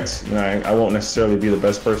expect. You know, I won't necessarily be the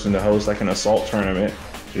best person to host like an assault tournament.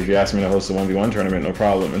 If you ask me to host a 1v1 tournament, no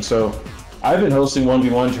problem. And so I've been hosting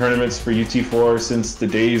 1v1 tournaments for UT4 since the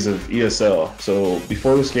days of ESL. So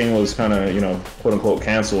before this game was kind of, you know, quote unquote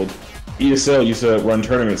canceled, ESL used to run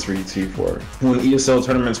tournaments for UT4. When ESL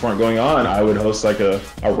tournaments weren't going on, I would host like a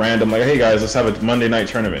random, like, hey guys, let's have a Monday night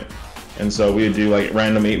tournament. And so we would do like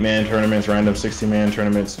random 8-man tournaments, random 60-man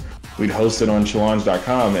tournaments. We'd host it on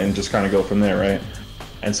challenge.com and just kind of go from there, right?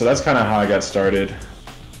 And so that's kind of how I got started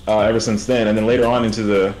ever since then. And then later on into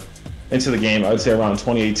the game, I would say around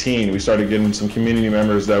 2018, we started getting some community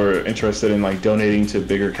members that were interested in like donating to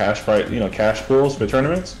bigger cash pools for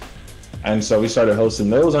tournaments. And so we started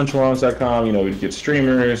hosting those on challenge.com. You know, we'd get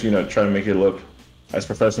streamers, you know, try to make it look as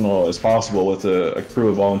professional as possible with a crew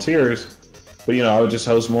of volunteers. But, you know, I would just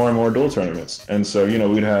host more and more duel tournaments. And so, you know,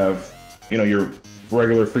 we'd have, you know, your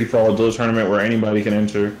regular free-for-all duel tournament where anybody can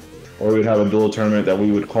enter, or we'd have a duel tournament that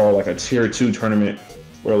we would call like a tier 2 tournament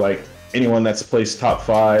where like anyone that's placed top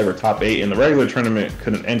 5 or top 8 in the regular tournament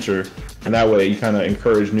couldn't enter. And that way you kind of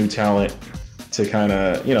encourage new talent to kind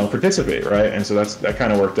of, you know, participate, right? And so that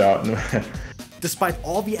kind of worked out. Despite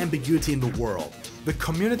all the ambiguity in the world, the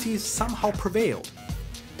community somehow prevailed.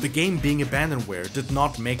 The game being abandonware did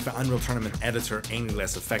not make the Unreal Tournament editor any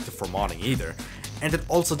less effective for modding either, and it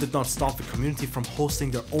also did not stop the community from hosting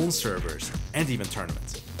their own servers and even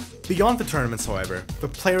tournaments. Beyond the tournaments, however, the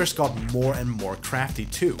players got more and more crafty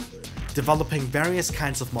too, developing various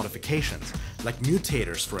kinds of modifications, like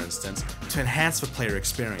mutators for instance, to enhance the player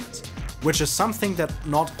experience, which is something that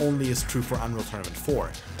not only is true for Unreal Tournament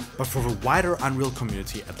 4, but for the wider Unreal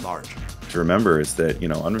community at large. To remember is that, you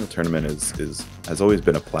know, Unreal Tournament has always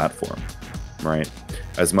been a platform, right?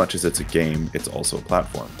 As much as it's a game, it's also a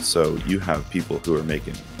platform. So you have people who would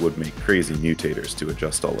make crazy mutators to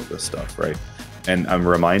adjust all of this stuff, right? And I'm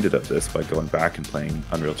reminded of this by going back and playing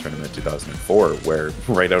Unreal Tournament 2004, where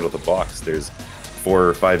right out of the box, there's 4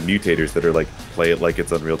 or 5 mutators that are like, play it like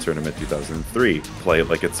it's Unreal Tournament 2003, play it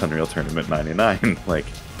like it's Unreal Tournament 99. Like,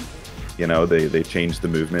 you know, they changed the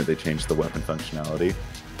movement, they changed the weapon functionality.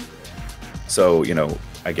 So, you know,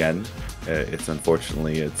 again, it's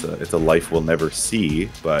unfortunately, it's a life we'll never see,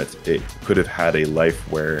 but it could have had a life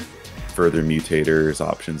where further mutators,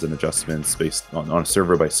 options, and adjustments based on a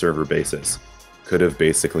server-by-server basis could have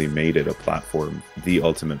basically made it a platform, the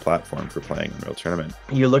ultimate platform for playing Unreal Tournament.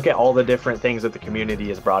 You look at all the different things that the community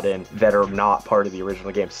has brought in that are not part of the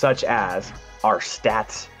original game, such as our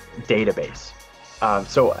stats database.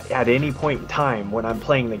 So at any point in time when I'm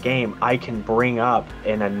playing the game, I can bring up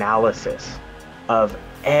an analysis of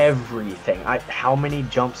everything. How many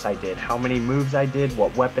jumps I did, how many moves I did,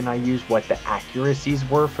 what weapon I used, what the accuracies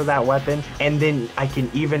were for that weapon, and then I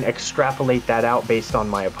can even extrapolate that out based on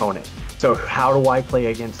my opponent. So how do I play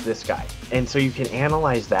against this guy? And so you can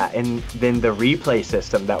analyze that, and then the replay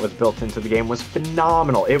system that was built into the game was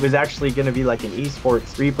phenomenal. It was actually going to be like an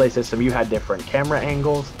esports replay system. You had different camera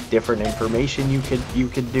angles, different information you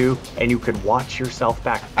could do, and you could watch yourself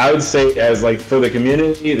back. I would say, as like for the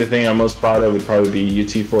community, the thing I'm most proud of would probably be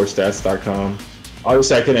ut4stats.com.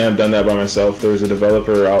 Obviously, I couldn't have done that by myself. There was a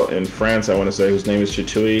developer out in France, I want to say, whose name is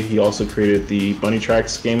Chatui. He also created the Bunny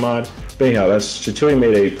Tracks game mod. But anyhow, Chatui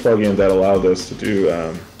made a plugin that allowed us to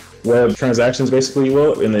do web transactions, basically,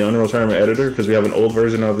 in the Unreal Tournament editor, because we have an old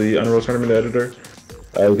version of the Unreal Tournament editor.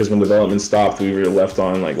 Because when development stopped, we were left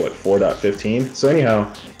on, like, what, 4.15? So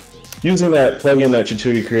anyhow, using that plugin that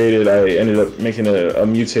Chatui created, I ended up making a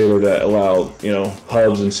mutator that allowed, you know,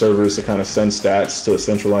 hubs and servers to kind of send stats to a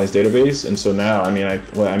centralized database. And so now, I mean,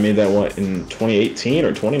 I made that one in 2018 or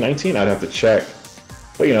 2019. I'd have to check.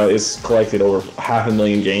 But, you know, it's collected over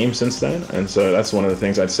 500,000 games since then. And so that's one of the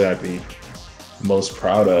things I'd say I'd be most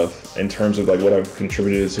proud of in terms of, like, what I've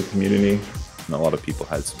contributed to the community. And a lot of people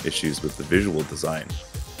had some issues with the visual design,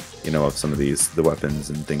 you know, of some of the weapons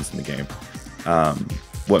and things in the game.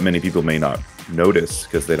 What many people may not notice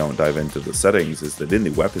because they don't dive into the settings is that in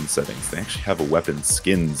the weapon settings, they actually have a weapon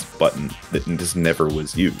skins button that just never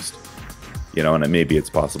was used. You know, and maybe it's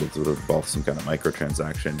possible to involve some kind of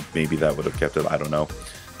microtransaction. Maybe that would have kept it, I don't know.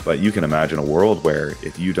 But you can imagine a world where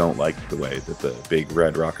if you don't like the way that the big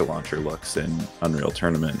red rocket launcher looks in Unreal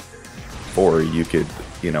Tournament, or you could,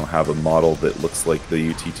 you know, have a model that looks like the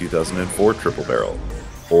UT 2004 triple barrel.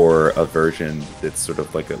 or a version that's sort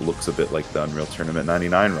of like, it looks a bit like the Unreal Tournament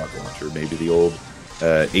 99 rocket launcher, maybe the old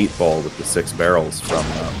 8-ball with the 6 barrels from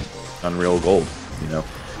Unreal Gold, you know?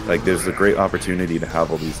 Like, there's a great opportunity to have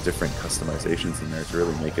all these different customizations in there to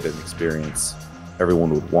really make it an experience everyone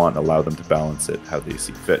would want, allow them to balance it how they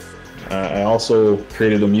see fit. I also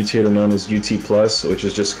created a mutator known as UT+, which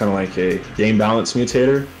is just kind of like a game balance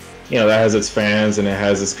mutator. You know, that has its fans and it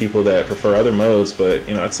has its people that prefer other modes, but,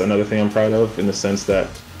 you know, it's another thing I'm proud of in the sense that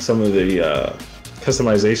some of the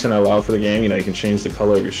customization I allow for the game, you know, you can change the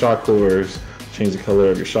color of your shot cores, change the color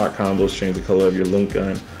of your shot combos, change the color of your link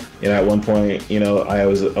gun. You know, at one point, you know, I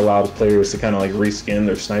was allowed players to kind of like reskin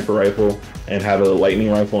their sniper rifle and have a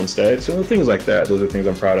lightning rifle instead. So things like that, those are things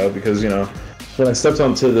I'm proud of because, you know, when I stepped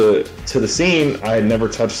onto the scene, I had never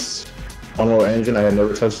touched Unreal Engine, I had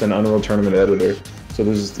never touched an Unreal Tournament editor. So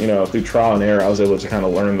there's, you know, through trial and error, I was able to kind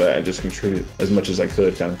of learn that and just contribute as much as I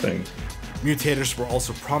could, kind of thing. Mutators were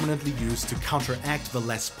also prominently used to counteract the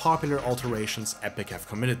less popular alterations Epic have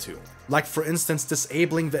committed to, like for instance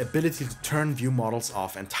disabling the ability to turn view models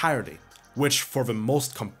off entirely, which for the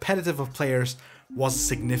most competitive of players was a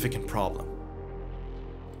significant problem.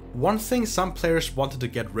 One thing some players wanted to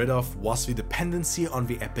get rid of was the dependency on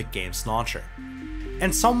the Epic Games launcher,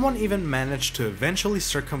 and someone even managed to eventually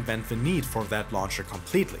circumvent the need for that launcher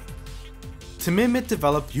completely. Timimit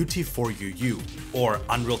developed UT4UU, or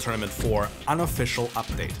Unreal Tournament 4 Unofficial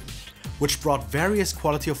Update, which brought various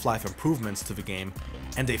quality of life improvements to the game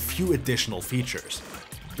and a few additional features.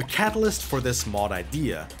 The catalyst for this mod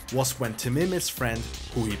idea was when Timimit's friend,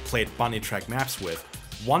 who he played bunny track maps with,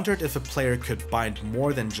 wondered if a player could bind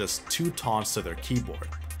more than just 2 taunts to their keyboard,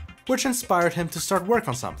 which inspired him to start work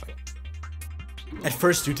on something. At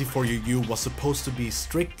first, UT4UU was supposed to be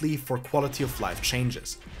strictly for quality of life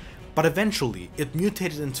changes, but eventually it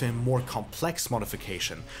mutated into a more complex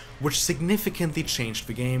modification, which significantly changed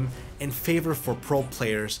the game in favor for pro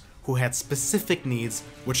players who had specific needs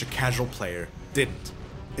which a casual player didn't,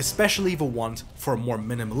 especially the want for a more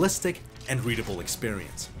minimalistic and readable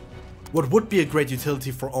experience. What would be a great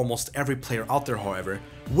utility for almost every player out there, however,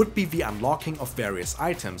 would be the unlocking of various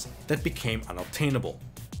items that became unobtainable.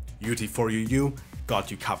 UT4UU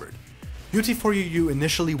got you covered. UT4UU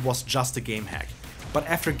initially was just a game hack, but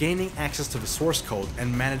after gaining access to the source code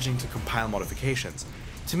and managing to compile modifications,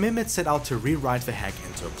 Timimit set out to rewrite the hack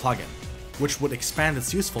into a plugin, which would expand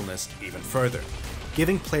its usefulness even further,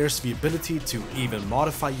 giving players the ability to even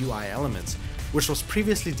modify UI elements, which was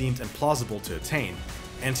previously deemed implausible to attain,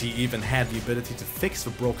 and he even had the ability to fix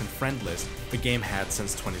the broken friend list the game had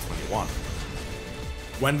since 2021.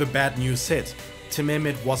 When the bad news hit,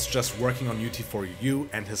 Timimit was just working on UT4UU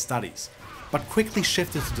and his studies, but quickly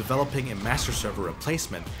shifted to developing a master server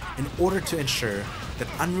replacement in order to ensure that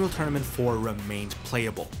Unreal Tournament 4 remained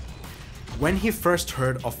playable. When he first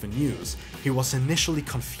heard of the news, he was initially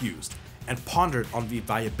confused and pondered on the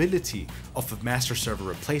viability of a master server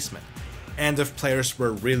replacement, and if players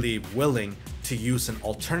were really willing to use an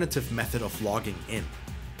alternative method of logging in.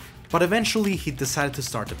 But eventually he decided to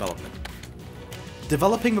start development.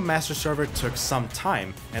 Developing the master server took some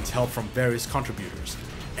time and help from various contributors,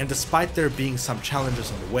 and despite there being some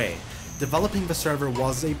challenges on the way, developing the server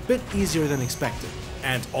was a bit easier than expected,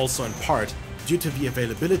 and also in part due to the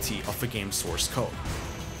availability of the game's source code.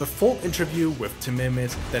 The full interview with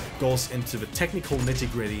Timimit that goes into the technical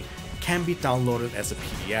nitty-gritty can be downloaded as a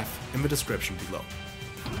PDF in the description below.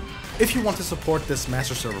 If you want to support this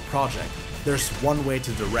master server project, there's one way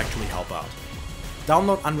to directly help out.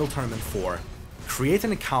 Download Unreal Tournament 4, create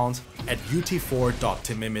an account at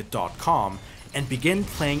ut4.timimit.com and begin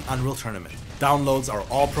playing Unreal Tournament. Downloads are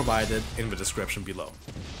all provided in the description below.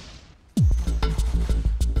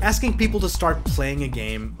 Asking people to start playing a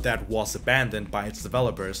game that was abandoned by its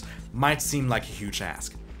developers might seem like a huge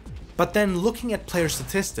ask. But then looking at player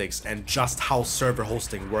statistics and just how server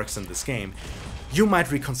hosting works in this game, you might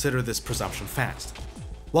reconsider this presumption fast.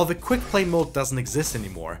 While the quick play mode doesn't exist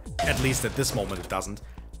anymore, at least at this moment it doesn't,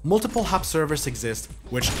 multiple hub servers exist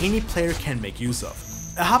which any player can make use of.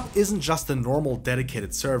 A hub isn't just a normal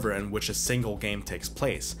dedicated server in which a single game takes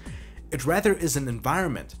place. It rather is an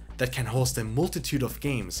environment that can host a multitude of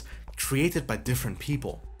games created by different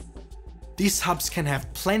people. These hubs can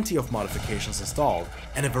have plenty of modifications installed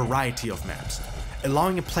and a variety of maps,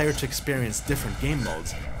 allowing a player to experience different game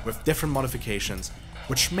modes with different modifications,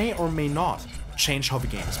 which may or may not change how the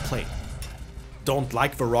game is played. Don't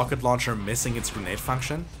like the rocket launcher missing its grenade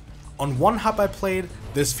function? On one hub I played,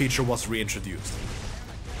 this feature was reintroduced.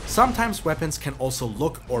 Sometimes weapons can also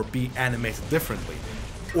look or be animated differently,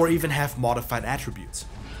 or even have modified attributes.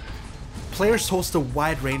 Players host a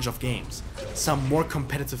wide range of games, some more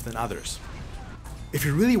competitive than others. If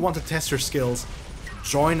you really want to test your skills,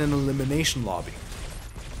 join an elimination lobby.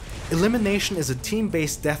 Elimination is a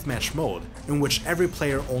team-based deathmatch mode in which every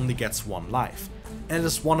player only gets one life, and it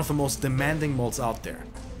is one of the most demanding modes out there.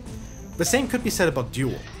 The same could be said about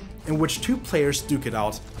Duel, in which 2 players duke it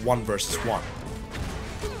out 1 versus 1.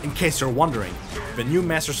 In case you're wondering, the new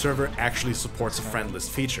master server actually supports a friend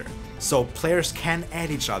list feature, so players can add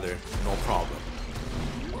each other no problem.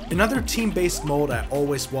 Another team-based mode I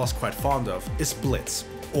always was quite fond of is Blitz,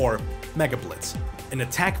 or Mega Blitz, an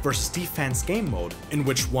attack versus defense game mode in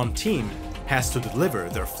which one team has to deliver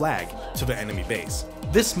their flag to the enemy base.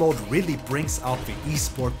 This mode really brings out the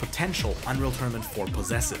esport potential Unreal Tournament 4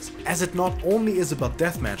 possesses, as it not only is about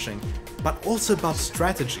deathmatching, but also about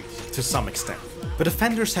strategy to some extent. The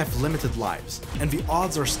defenders have limited lives, and the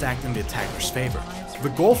odds are stacked in the attacker's favor. The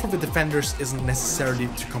goal for the defenders isn't necessarily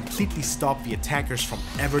to completely stop the attackers from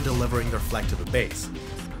ever delivering their flag to the base.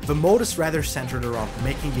 The mode is rather centered around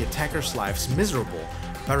making the attackers' lives miserable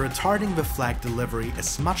by retarding the flag delivery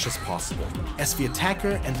as much as possible, as the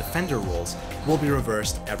attacker and defender roles will be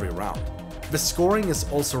reversed every round. The scoring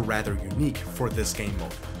is also rather unique for this game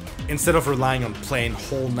mode. Instead of relying on plain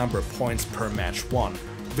whole number points per match won,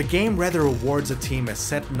 the game rather rewards a team a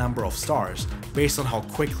set number of stars based on how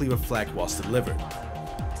quickly the flag was delivered.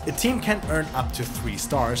 A team can earn up to 3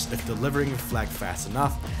 stars if delivering the flag fast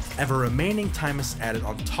enough, and the remaining time is added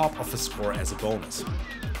on top of the score as a bonus.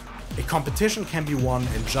 A competition can be won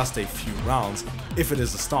in just a few rounds if it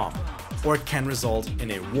is a stomp, or it can result in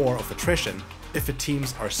a war of attrition if the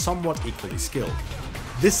teams are somewhat equally skilled.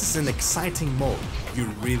 This is an exciting mode you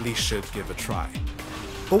really should give a try.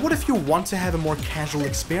 But what if you want to have a more casual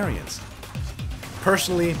experience?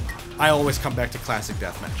 Personally, I always come back to classic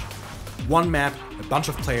deathmatch. One map, a bunch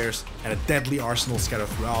of players, and a deadly arsenal scattered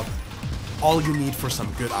throughout, all you need for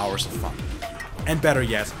some good hours of fun. And better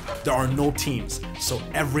yet, there are no teams, so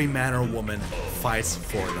every man or woman fights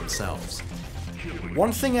for themselves.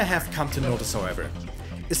 One thing I have come to notice, however,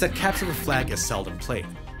 is that Capture the Flag is seldom played.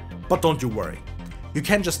 But don't you worry, you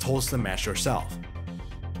can just host the match yourself.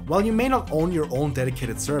 While you may not own your own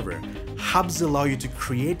dedicated server, hubs allow you to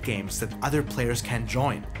create games that other players can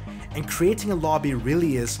join, and creating a lobby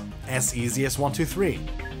really is as easy as 1, 2, 3.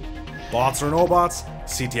 Bots or no bots,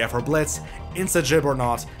 CTF or Blitz, Insta-Jib or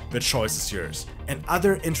not, the choice is yours, and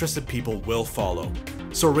other interested people will follow.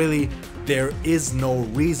 So really, there is no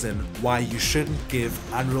reason why you shouldn't give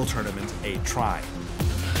Unreal Tournament a try.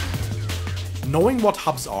 Knowing what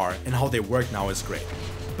hubs are and how they work now is great,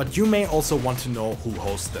 but you may also want to know who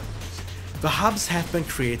hosts them. The hubs have been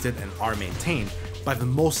created and are maintained by the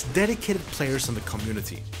most dedicated players in the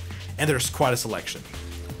community, and there's quite a selection.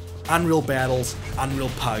 Unreal Battles, Unreal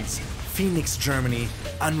Pugs, Phoenix Germany,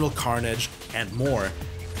 Unreal Carnage, and more.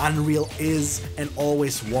 Unreal is and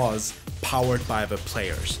always was powered by the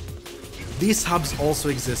players. These hubs also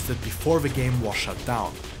existed before the game was shut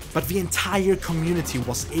down, but the entire community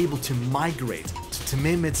was able to migrate to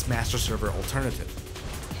Timimit's master server alternative.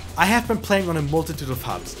 I have been playing on a multitude of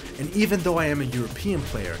hubs, and even though I am a European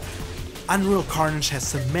player, Unreal Carnage has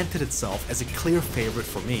cemented itself as a clear favorite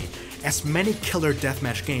for me, as many killer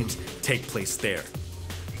deathmatch games take place there.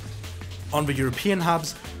 On the European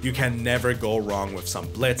hubs, you can never go wrong with some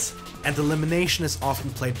Blitz, and elimination is often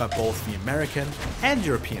played by both the American and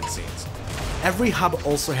European scenes. Every hub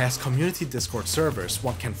also has community Discord servers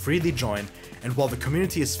one can freely join, and while the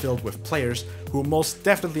community is filled with players who most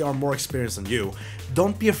definitely are more experienced than you,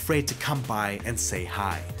 don't be afraid to come by and say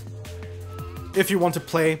hi. If you want to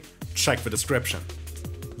play, check the description.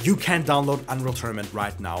 You can download Unreal Tournament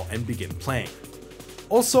right now and begin playing.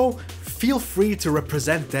 Also, feel free to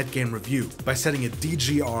represent Dead Game Review by setting a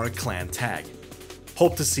DGR clan tag.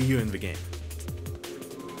 Hope to see you in the game.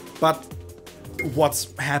 But what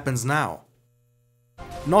happens now?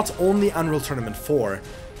 Not only Unreal Tournament 4,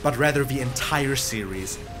 but rather the entire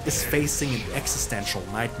series is facing an existential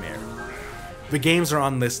nightmare. The games are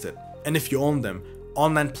unlisted, and if you own them,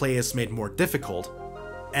 online play is made more difficult,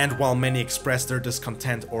 and while many express their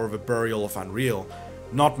discontent over the burial of Unreal,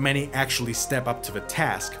 not many actually step up to the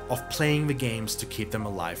task of playing the games to keep them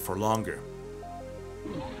alive for longer.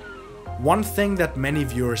 One thing that many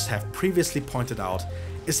viewers have previously pointed out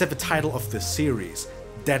is that the title of this series,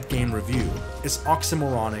 Dead Game Review, is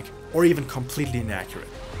oxymoronic or even completely inaccurate,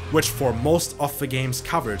 which for most of the games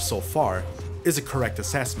covered so far is a correct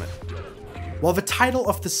assessment. While the title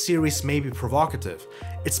of the series may be provocative,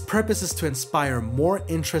 its purpose is to inspire more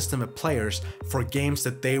interest in the players for games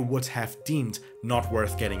that they would have deemed not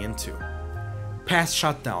worth getting into. Past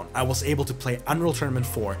shutdown, I was able to play Unreal Tournament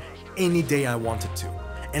 4 any day I wanted to,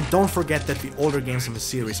 And don't forget that the older games in the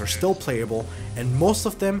series are still playable, and most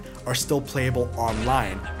of them are still playable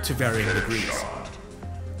online to varying degrees.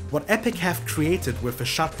 What Epic have created with the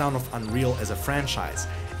shutdown of Unreal as a franchise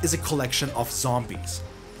is a collection of zombies.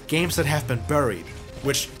 Games that have been buried,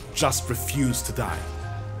 which just refuse to die.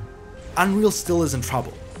 Unreal still is in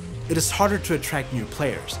trouble. It is harder to attract new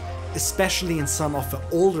players, especially in some of the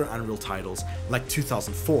older Unreal titles like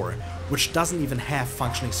 2004, which doesn't even have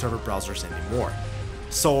functioning server browsers anymore.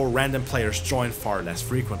 So random players join far less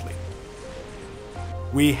frequently.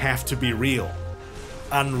 We have to be real.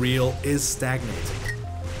 Unreal is stagnating.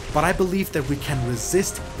 But I believe that we can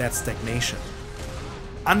resist that stagnation.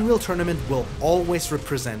 Unreal Tournament will always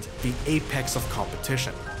represent the apex of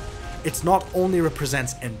competition. It not only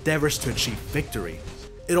represents endeavors to achieve victory,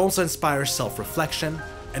 it also inspires self-reflection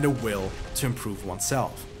and a will to improve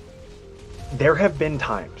oneself. There have been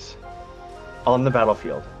times on the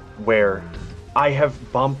battlefield where I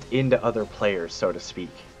have bumped into other players, so to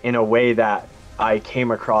speak, in a way that I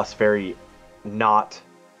came across very not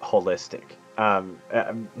holistic,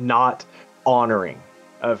 not honoring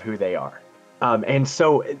of who they are. And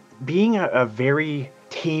so being a very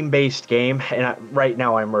team-based game, and right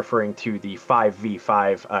now I'm referring to the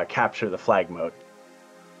 5v5 capture the flag mode,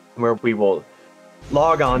 where we will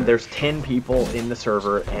log on, there's 10 people in the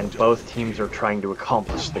server, and both teams are trying to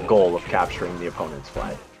accomplish the goal of capturing the opponent's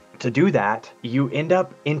flag. To do that, you end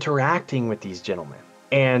up interacting with these gentlemen,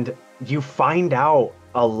 and you find out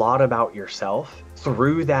a lot about yourself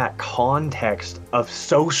through that context of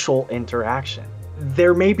social interaction.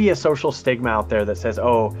 There may be a social stigma out there that says,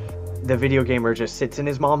 oh, the video gamer just sits in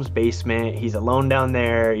his mom's basement, he's alone down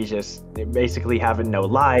there, he's just basically having no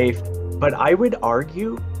life. But I would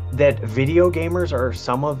argue that video gamers are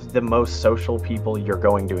some of the most social people you're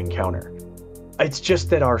going to encounter. It's just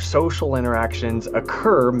that our social interactions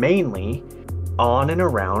occur mainly on and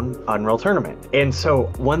around Unreal Tournament. And so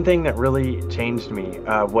one thing that really changed me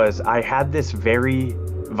was I had this very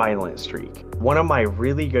violent streak. One of my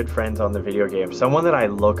really good friends on the video game, someone that I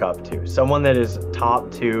look up to, someone that is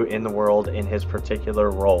top 2 in the world in his particular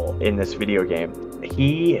role in this video game,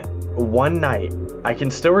 he, one night, I can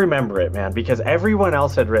still remember it, man, because everyone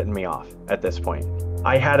else had written me off at this point.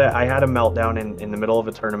 I had a meltdown in the middle of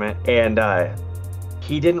a tournament, and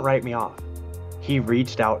he didn't write me off. He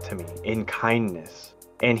reached out to me in kindness,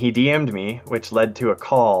 and he DM'd me, which led to a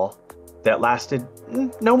call that lasted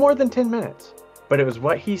no more than 10 minutes. But it was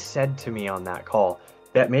what he said to me on that call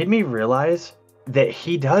that made me realize that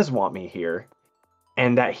he does want me here,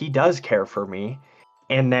 and that he does care for me,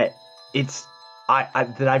 and that it's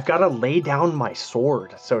that I've got to lay down my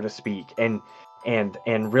sword, so to speak, and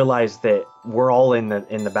realize that we're all in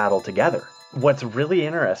the battle together. What's really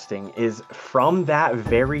interesting is from that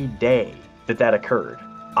very day that occurred,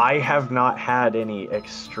 I have not had any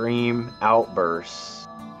extreme outbursts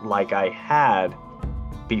like I had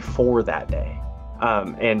before that day.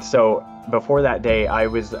 And so before that day, I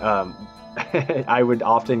was I would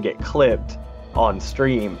often get clipped on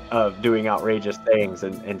stream of doing outrageous things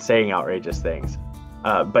and saying outrageous things,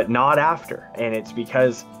 but not after. And it's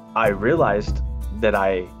because I realized that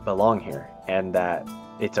I belong here and that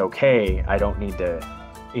it's okay. I don't need to,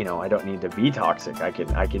 I don't need to be toxic. I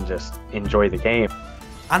can just enjoy the game.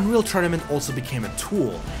 Unreal Tournament also became a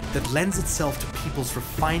tool that lends itself to people's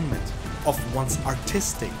refinement of one's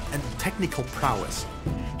artistic and technical prowess,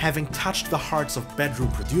 having touched the hearts of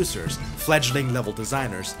bedroom producers, fledgling level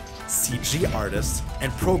designers, CG artists,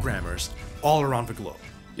 and programmers all around the globe.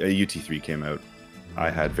 Yeah, UT3 came out. I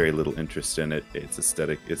had very little interest in it. Its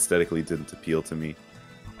aesthetically didn't appeal to me,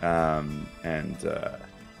 I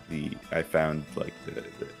found like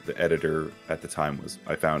the editor at the time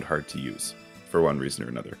I found hard to use for one reason or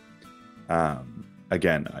another.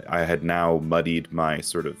 Again, I had now muddied my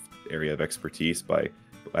sort of area of expertise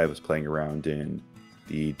I was playing around in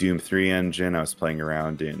the Doom 3 engine, I was playing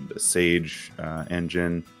around in the Sage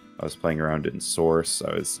engine, I was playing around in Source,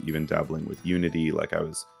 I was even dabbling with Unity, like I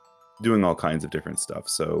was doing all kinds of different stuff.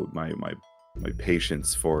 So my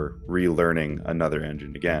patience for relearning another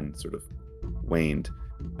engine again sort of waned.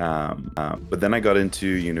 But then I got into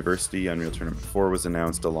university. Unreal Tournament 4 was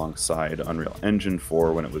announced alongside Unreal Engine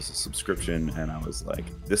 4 when it was a subscription, and I was like,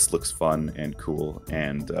 this looks fun and cool,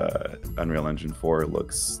 and Unreal Engine 4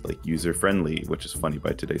 looks like user-friendly, which is funny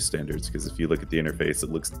by today's standards, because if you look at the interface,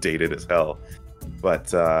 it looks dated as hell.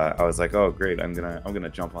 But I was like, oh great, I'm gonna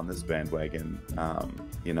jump on this bandwagon.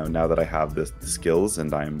 Now that I have the skills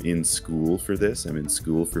and I'm in school for this, I'm in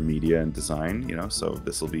school for media and design, so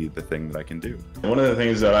this will be the thing that I can do. One of the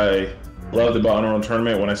things that I loved about Unreal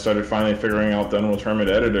Tournament when I started finally figuring out the Unreal Tournament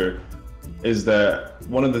editor is that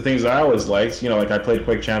one of the things I always liked, you know, like I played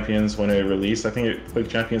Quake Champions when it released. I think Quake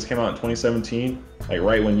Champions came out in 2017, like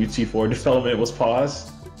right when UT4 development was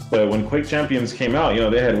paused. But when Quake Champions came out, you know,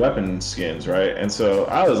 they had weapon skins, right? And so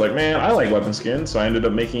I was like, man, I like weapon skins. So I ended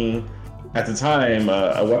up making, at the time,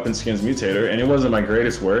 a weapon skins mutator, and it wasn't my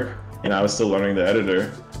greatest work, and I was still learning the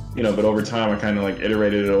editor. You know, but over time I kind of like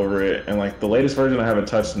iterated over it, and like the latest version I haven't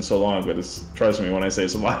touched in so long, but it's, trust me when I say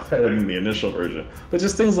it's a lot better than the initial version. But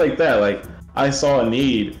just things like that, like I saw a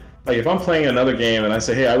need, like if I'm playing another game and I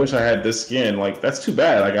say, hey, I wish I had this skin, like that's too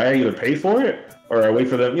bad. Like I either pay for it or I wait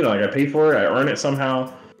for them, you know, like I pay for it, I earn it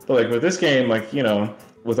somehow. But like with this game, like, you know,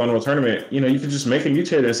 with Unreal Tournament, you know, you could just make a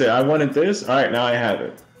mutator and say, I wanted this, all right, now I have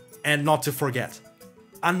it. And not to forget,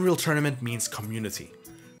 Unreal Tournament means community,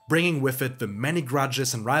 bringing with it the many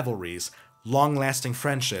grudges and rivalries, long-lasting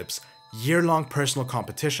friendships, year-long personal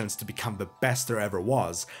competitions to become the best there ever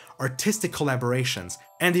was, artistic collaborations,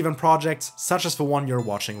 and even projects such as the one you're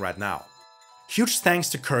watching right now. Huge thanks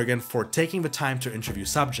to Kurgan for taking the time to interview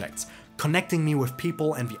subjects, connecting me with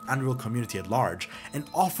people and the Unreal community at large, and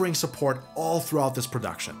offering support all throughout this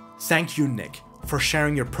production. Thank you, Nick, for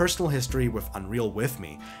sharing your personal history with Unreal with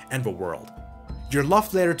me and the world. Your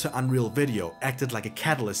love letter to Unreal Video acted like a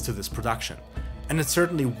catalyst to this production, and it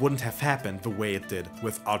certainly wouldn't have happened the way it did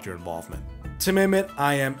without your involvement. To admit,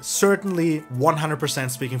 I am certainly 100%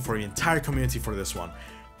 speaking for the entire community for this one.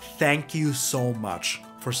 Thank you so much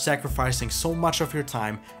for sacrificing so much of your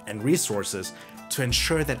time and resources to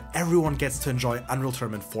ensure that everyone gets to enjoy Unreal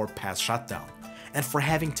Tournament 4 past shutdown, and for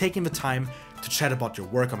having taken the time to chat about your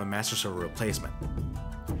work on the Master Server replacement.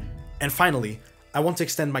 And finally, I want to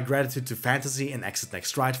extend my gratitude to Fantasy and Exit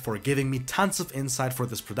Next Right for giving me tons of insight for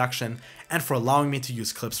this production and for allowing me to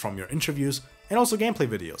use clips from your interviews and also gameplay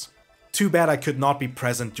videos. Too bad I could not be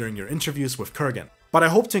present during your interviews with Kurgan, but I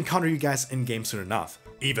hope to encounter you guys in-game soon enough,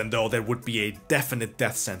 even though that would be a definite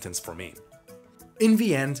death sentence for me. In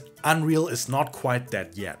the end, Unreal is not quite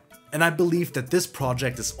dead yet, and I believe that this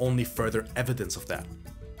project is only further evidence of that.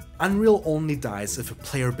 Unreal only dies if a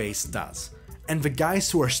player base does, and the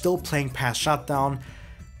guys who are still playing past shutdown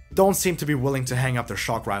don't seem to be willing to hang up their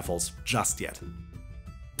shock rifles just yet.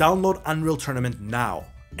 Download Unreal Tournament now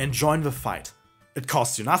and join the fight. It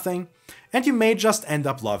costs you nothing, and you may just end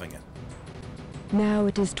up loving it. Now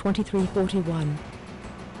it is 2341.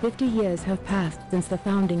 50 years have passed since the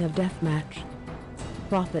founding of Deathmatch.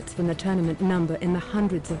 Profits from the tournament number in the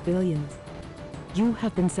hundreds of billions. You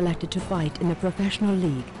have been selected to fight in the professional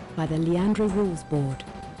league by the Liandri Rules Board.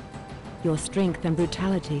 Your strength and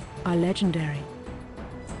brutality are legendary.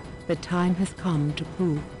 The time has come to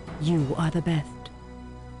prove you are the best.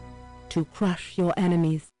 To crush your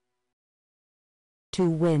enemies. To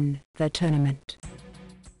win the tournament.